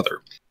or the other.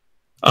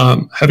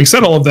 Having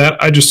said all of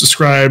that, I just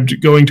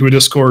described going to a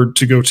Discord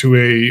to go to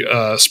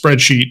a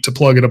spreadsheet to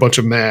plug in a bunch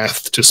of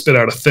math to spit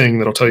out a thing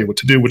that'll tell you what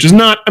to do, which is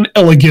not an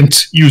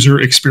elegant user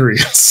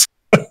experience.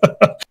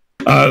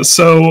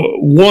 So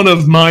one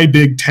of my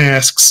big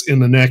tasks in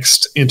the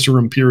next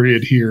interim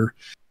period here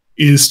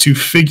is to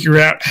figure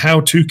out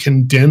how to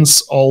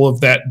condense all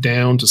of that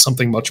down to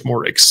something much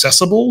more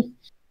accessible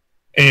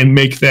and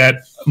make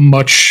that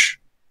much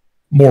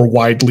more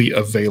widely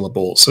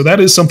available. So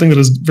that is something that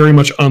is very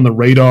much on the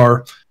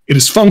radar. It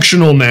is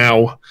functional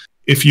now.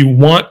 If you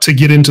want to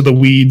get into the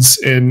weeds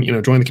and, you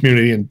know, join the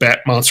community and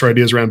bat monster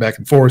ideas around back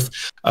and forth,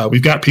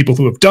 we've got people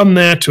who have done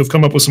that, who have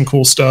come up with some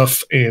cool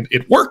stuff, and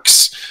it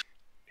works.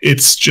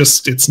 It's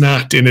just, it's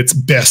not in its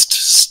best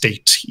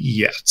state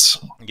yet.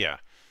 Yeah.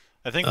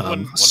 I think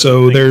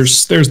so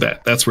there's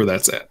that. That's where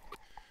that's at.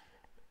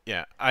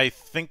 Yeah, I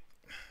think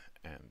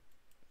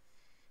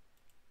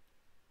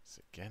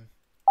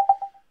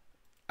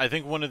I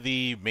think one of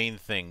the main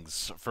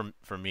things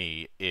for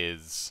me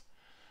is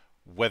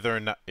whether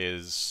or not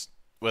there's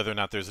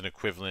an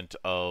equivalent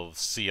of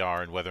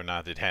CR and whether or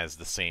not it has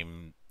the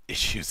same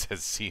issues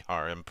as CR.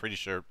 I'm pretty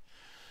sure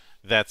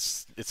it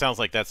sounds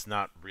like that's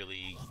not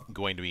really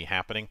going to be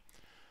happening.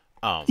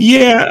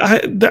 Yeah,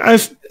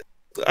 I've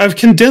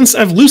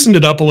loosened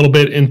it up a little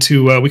bit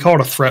into we call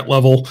it a threat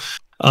level.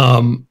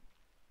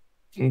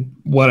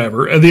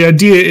 Whatever. The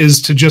idea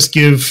is to just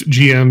give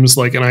GMs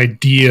like an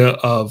idea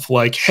of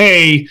like,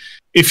 hey,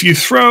 if you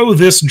throw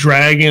this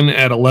dragon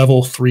at a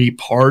level 3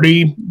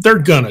 party, they're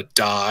gonna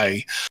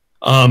die.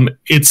 I'm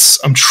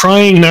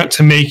trying not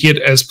to make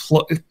it as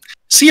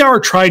CR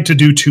tried to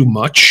do too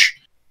much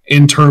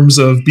in terms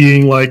of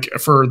being like,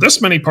 for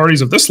this many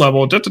parties of this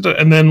level,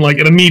 and then like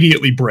it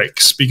immediately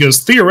breaks,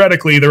 because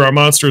theoretically there are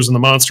monsters in the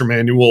monster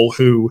manual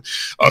who,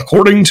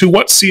 according to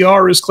what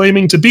CR is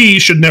claiming to be,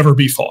 should never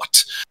be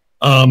fought.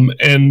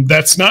 And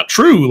that's not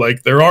true.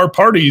 Like, there are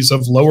parties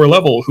of lower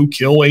level who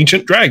kill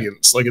ancient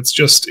dragons. Like,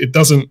 it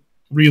doesn't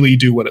really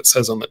do what it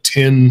says on the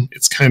tin.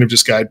 It's kind of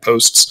just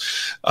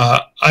guideposts.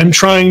 I'm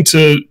trying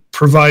to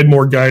provide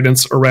more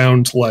guidance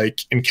around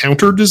like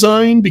encounter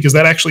design, because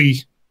that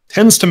actually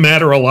tends to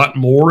matter a lot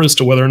more as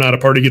to whether or not a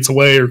party gets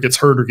away or gets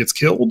hurt or gets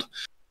killed.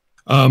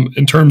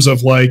 In terms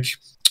of like,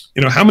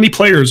 how many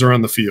players are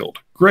on the field?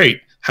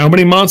 Great. How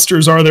many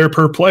monsters are there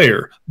per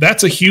player?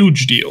 That's a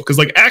huge deal, because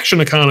like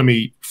action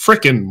economy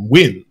frickin'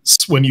 wins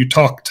when you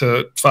talk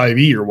to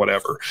 5e or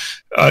whatever.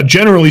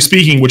 Generally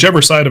speaking, whichever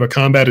side of a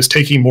combat is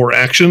taking more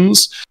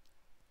actions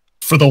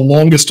for the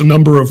longest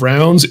number of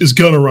rounds is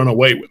going to run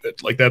away with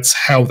it. Like, that's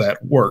how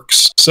that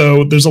works.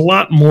 So there's a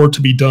lot more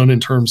to be done in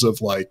terms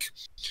of like,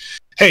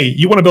 hey,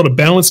 you want to build a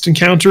balanced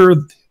encounter?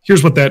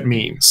 Here's what that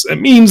means. It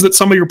means that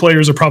some of your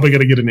players are probably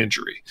going to get an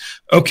injury.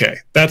 Okay,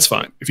 that's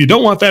fine. If you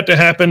don't want that to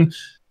happen,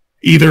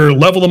 either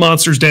level the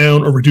monsters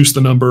down or reduce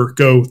the number,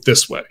 go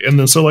this way. And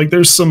then so like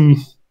there's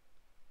some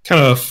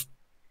kind of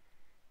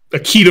a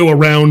keto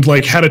around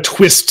like how to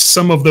twist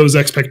some of those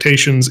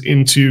expectations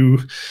into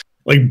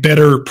like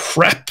better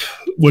prep,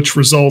 which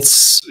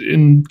results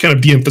in kind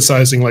of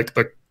de-emphasizing like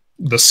the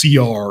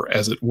CR,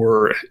 as it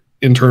were,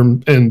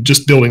 and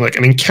just building like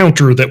an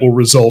encounter that will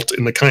result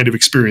in the kind of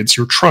experience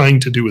you're trying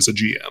to do as a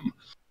GM.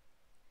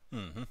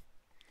 Mm-hmm.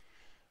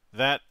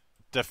 That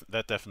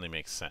definitely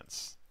makes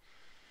sense.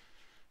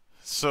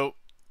 So,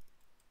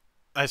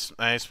 I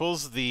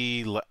suppose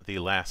one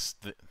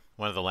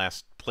of the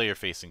last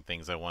player-facing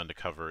things I wanted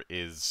to cover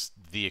is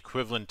the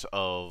equivalent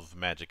of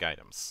magic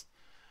items,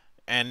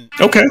 and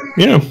okay,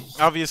 yeah,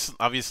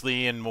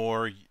 obviously in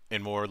more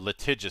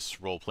litigious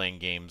role-playing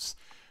games,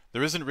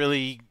 there isn't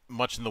really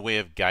much in the way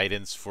of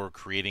guidance for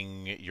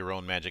creating your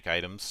own magic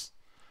items.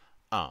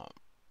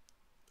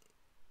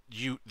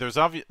 There's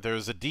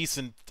a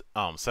decent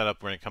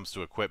setup when it comes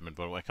to equipment,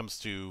 but when it comes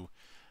to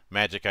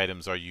magic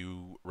items, are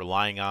you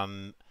relying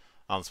on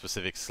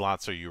specific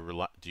slots, or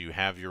do you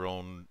have your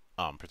own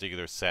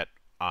particular set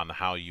on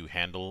how you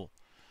handle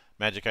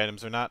magic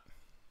items or not?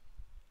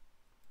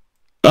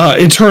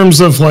 In terms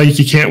of like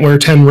you can't wear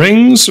 10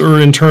 rings, or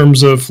in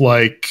terms of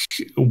like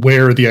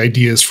where the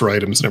ideas for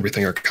items and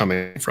everything are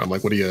coming from?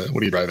 Like, what are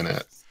you driving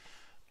at?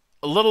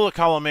 A little of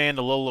column A and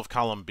a little of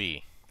column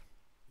B.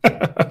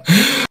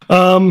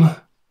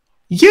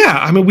 Yeah,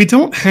 I mean, we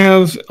don't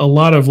have a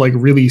lot of like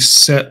really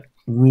set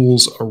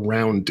rules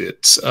around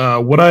it.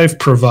 What I've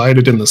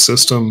provided in the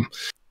system,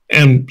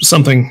 and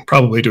something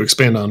probably to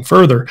expand on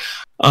further,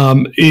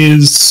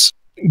 is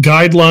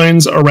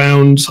guidelines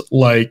around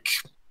like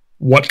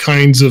what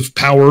kinds of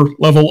power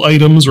level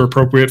items are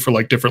appropriate for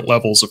like different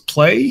levels of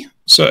play.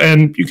 So,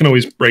 and you can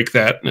always break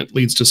that, and it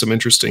leads to some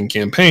interesting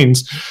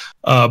campaigns.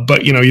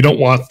 But you don't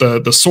want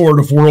the sword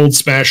of world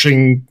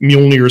smashing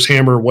Mjolnir's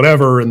hammer,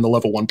 whatever, in the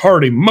level 1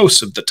 party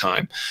most of the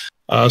time.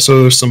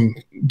 So there's some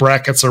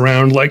brackets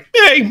around like,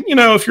 hey,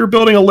 if you're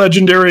building a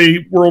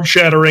legendary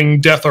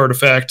world-shattering death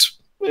artifact,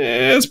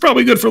 it's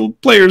probably good for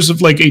players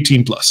of like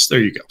 18 plus. There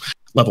you go,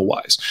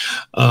 level-wise.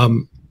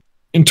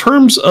 In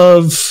terms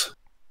of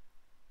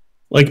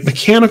like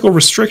mechanical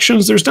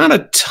restrictions, there's not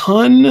a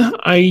ton,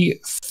 I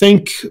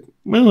think.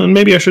 Well, and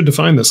maybe I should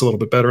define this a little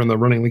bit better in the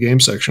running the game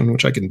section,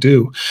 which I can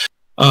do.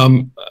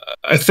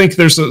 I think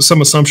there's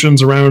some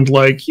assumptions around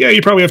like, yeah,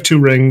 you probably have 2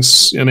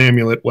 rings, an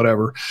amulet,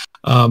 whatever.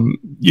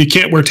 You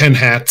can't wear 10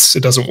 hats.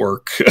 It doesn't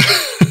work.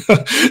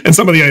 And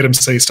some of the items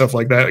say stuff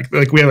like that.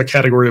 Like we have a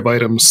category of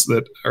items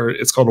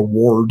it's called a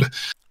ward,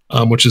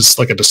 which is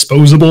like a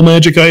disposable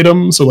magic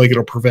item. So like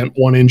it'll prevent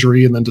one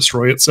injury and then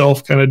destroy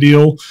itself kind of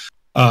deal.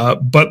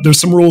 But there's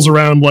some rules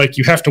around like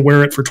you have to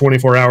wear it for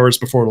 24 hours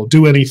before it'll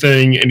do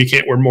anything, and you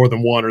can't wear more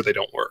than one or they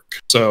don't work.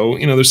 So,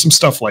 there's some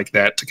stuff like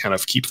that to kind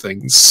of keep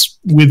things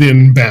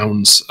within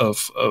bounds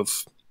of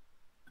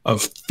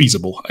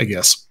feasible, I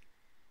guess.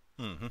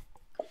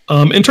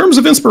 Mm-hmm. In terms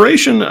of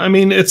inspiration, I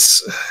mean,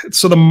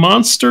 so the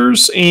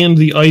monsters and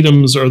the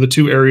items are the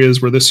 2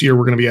 areas where this year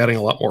we're going to be adding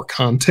a lot more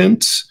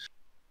content.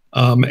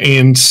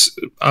 And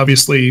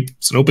obviously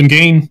it's an open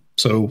game,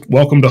 so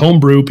welcome to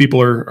homebrew.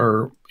 People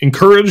are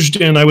encouraged,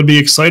 and I would be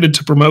excited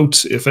to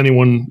promote if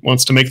anyone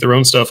wants to make their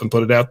own stuff and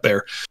put it out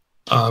there.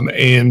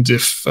 And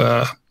if,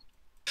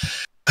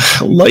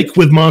 like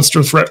with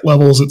monster threat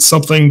levels, it's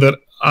something that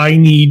I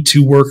need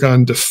to work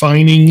on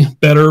defining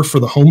better for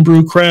the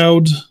homebrew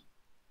crowd,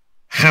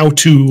 how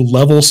to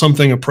level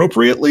something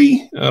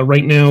appropriately.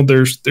 Right now,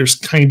 there's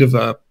kind of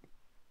a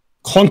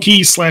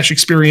clunky /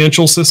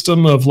 experiential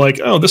system of like,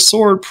 oh, this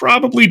sword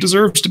probably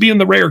deserves to be in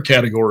the rare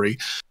category,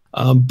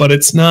 but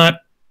it's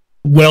not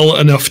well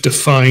enough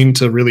defined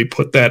to really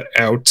put that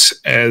out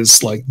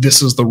as like,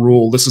 this is the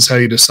rule, this is how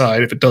you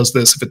decide if it does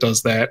this, if it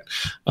does that.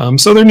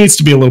 So there needs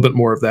to be a little bit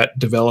more of that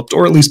developed,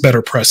 or at least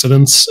better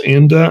precedence.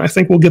 And I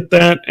think we'll get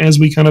that as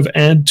we kind of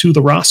add to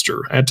the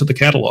roster, add to the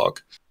catalog.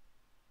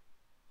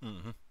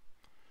 Mm-hmm.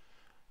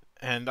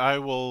 And I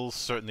will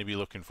certainly be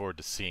looking forward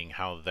to seeing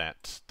how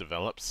that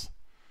develops.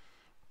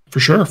 For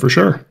sure, for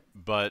sure.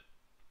 But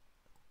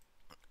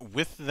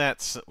with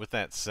that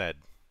said,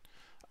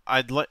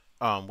 I'd like.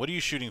 What are you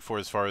shooting for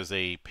as far as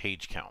a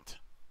page count?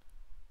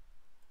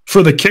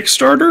 For the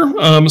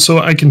Kickstarter, so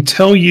I can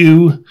tell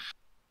you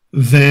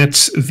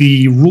that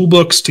the rule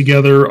books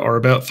together are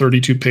about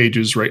 32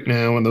 pages right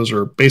now, and those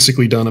are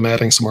basically done. I'm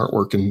adding some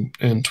artwork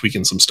and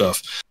tweaking some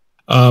stuff.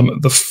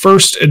 The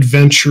first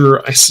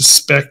adventure, I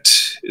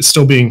suspect, is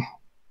still being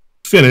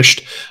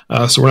finished,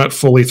 so we're not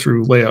fully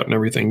through layout and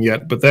everything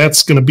yet, but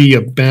that's going to be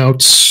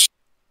about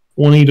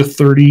 20 to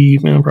 30,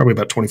 probably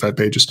about 25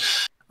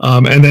 pages.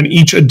 And then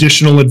each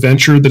additional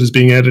adventure that is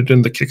being added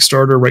in the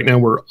Kickstarter, right now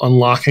we're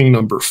unlocking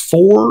number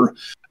 4,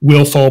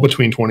 will fall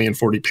between 20 and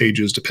 40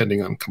 pages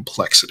depending on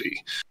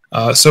complexity.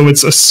 So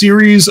it's a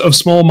series of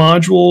small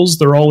modules.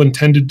 They're all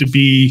intended to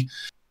be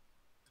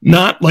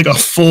not like a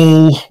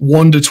full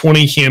 1 to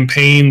 20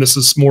 campaign. This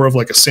is more of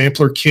like a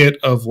sampler kit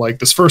of like,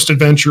 this first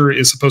adventure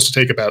is supposed to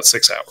take about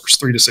 6 hours,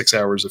 3 to 6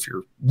 hours. If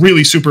you're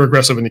really super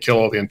aggressive and you kill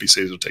all the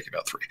NPCs, it'll take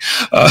about 3.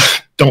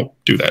 Don't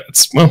do that.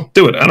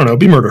 Do it. I don't know.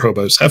 Be murder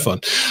hobos. Have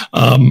fun.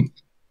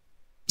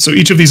 So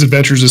each of these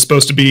adventures is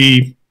supposed to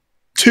be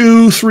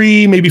 2,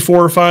 3, maybe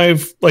 4 or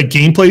 5 like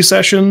gameplay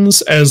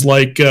sessions as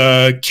like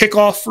a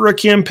kickoff for a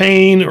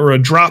campaign, or a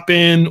drop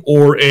in,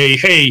 or a,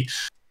 hey,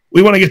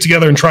 we want to get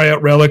together and try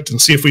out Relict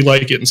and see if we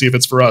like it and see if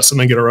it's for us, and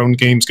then get our own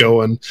games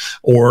going,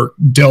 or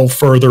delve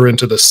further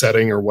into the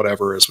setting or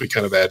whatever as we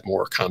kind of add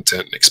more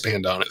content and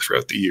expand on it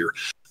throughout the year.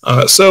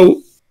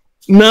 So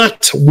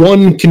not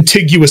one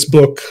contiguous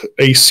book,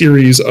 a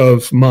series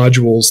of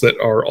modules that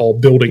are all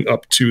building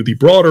up to the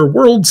broader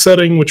world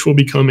setting, which will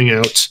be coming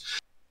out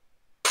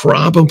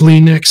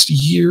probably next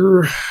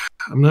year.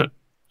 I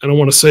don't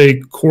want to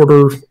say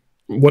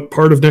what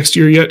part of next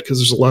year yet, because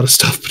there's a lot of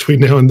stuff between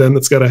now and then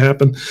that's got to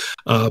happen.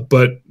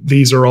 But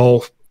these are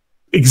all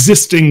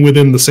existing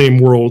within the same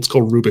world. It's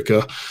called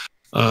Rubica.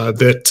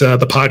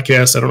 The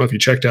podcast, I don't know if you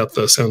checked out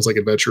the Sounds Like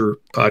Adventure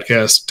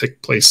podcast,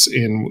 take place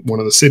in one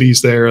of the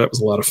cities there. That was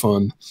a lot of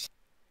fun.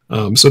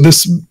 So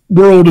this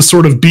world is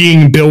sort of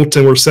being built,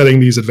 and we're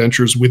setting these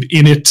adventures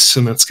within it,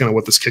 and that's kind of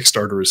what this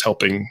Kickstarter is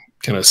helping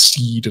kind of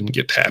seed and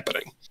get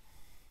happening.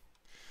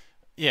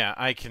 Yeah,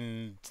 I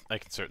can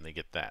certainly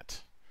get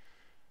that.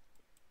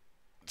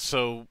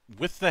 So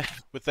with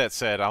that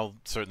said, I'll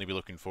certainly be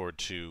looking forward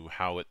to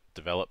how it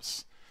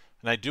develops.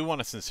 And I do want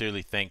to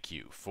sincerely thank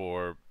you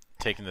for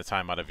taking the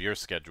time out of your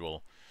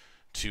schedule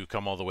to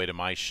come all the way to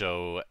my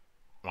show,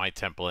 my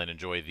temple, and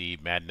enjoy the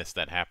madness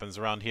that happens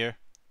around here.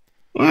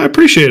 Well, I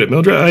appreciate it,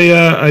 Mildred.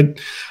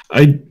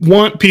 I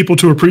want people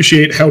to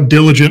appreciate how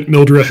diligent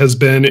Mildred has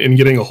been in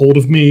getting a hold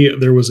of me.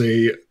 There was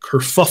a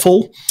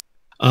kerfuffle.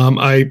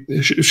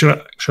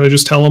 Should I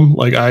just tell him?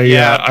 Like I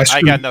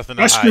got nothing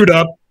to hide. Screwed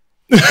up.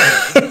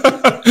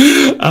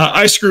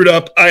 I screwed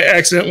up. I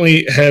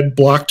accidentally had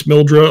blocked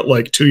Mildred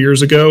like 2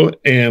 years ago,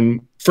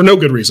 and for no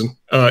good reason.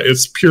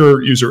 It's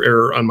pure user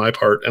error on my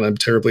part, and I'm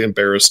terribly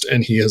embarrassed.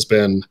 And he has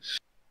been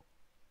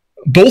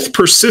both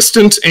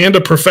persistent and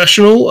a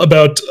professional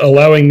about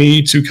allowing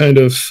me to kind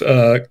of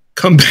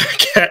come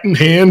back hat in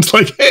hand,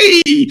 like,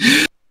 hey,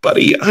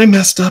 buddy, I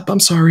messed up.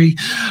 I'm sorry.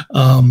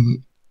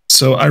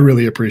 So I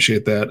really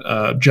appreciate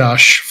that.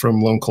 Josh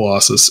from Lone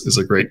Colossus is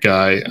a great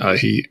guy.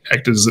 He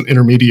acted as an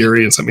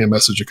intermediary and sent me a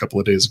message a couple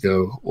of days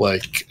ago,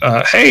 like,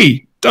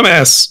 hey,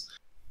 dumbass,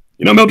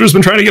 Mildred's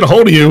been trying to get a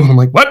hold of you. I'm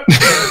like, what?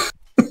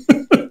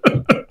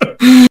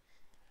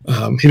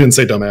 He didn't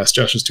say dumbass.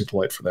 Josh is too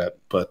polite for that.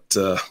 But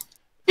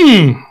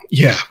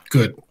yeah,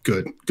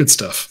 good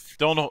stuff.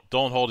 Don't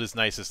hold his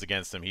nicest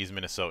against him. He's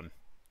Minnesotan.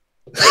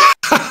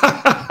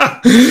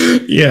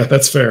 Yeah,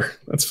 that's fair.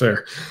 That's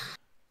fair.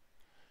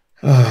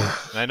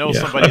 And I know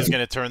somebody's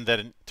going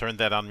to turn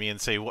that on me and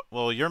say,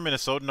 "Well, you're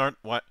Minnesotan,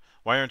 why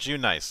aren't you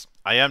nice?"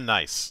 I am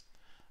nice.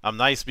 I'm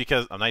nice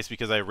because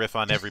I riff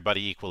on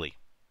everybody equally.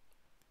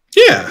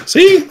 Yeah,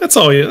 see, that's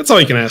all you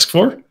can ask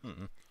for.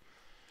 Mm-hmm.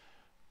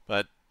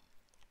 But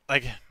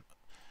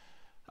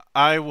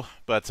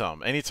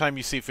anytime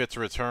you see fit to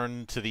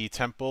return to the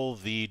temple,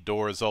 the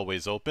door is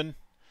always open.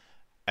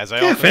 As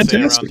I often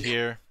say around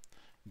here,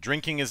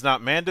 drinking is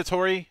not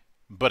mandatory,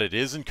 but it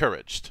is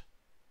encouraged.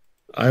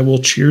 I will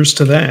cheers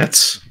to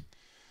that.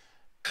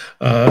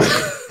 And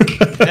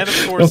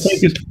of course,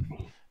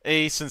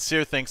 a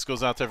sincere thanks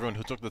goes out to everyone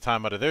who took the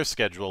time out of their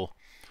schedule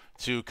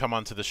to come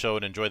onto the show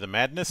and enjoy the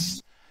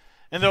madness.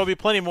 And there will be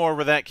plenty more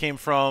where that came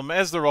from,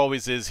 as there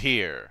always is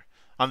here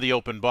on the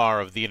open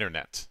bar of the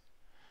internet.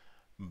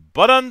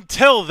 But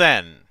until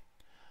then,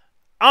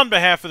 on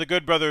behalf of the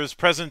good brothers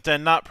present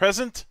and not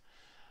present,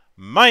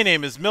 my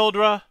name is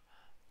Mildra.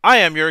 I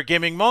am your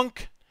gaming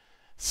monk.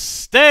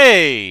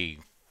 Stay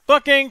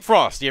fucking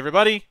frosty,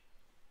 everybody.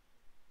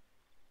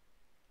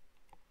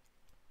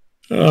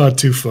 Oh,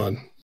 too fun.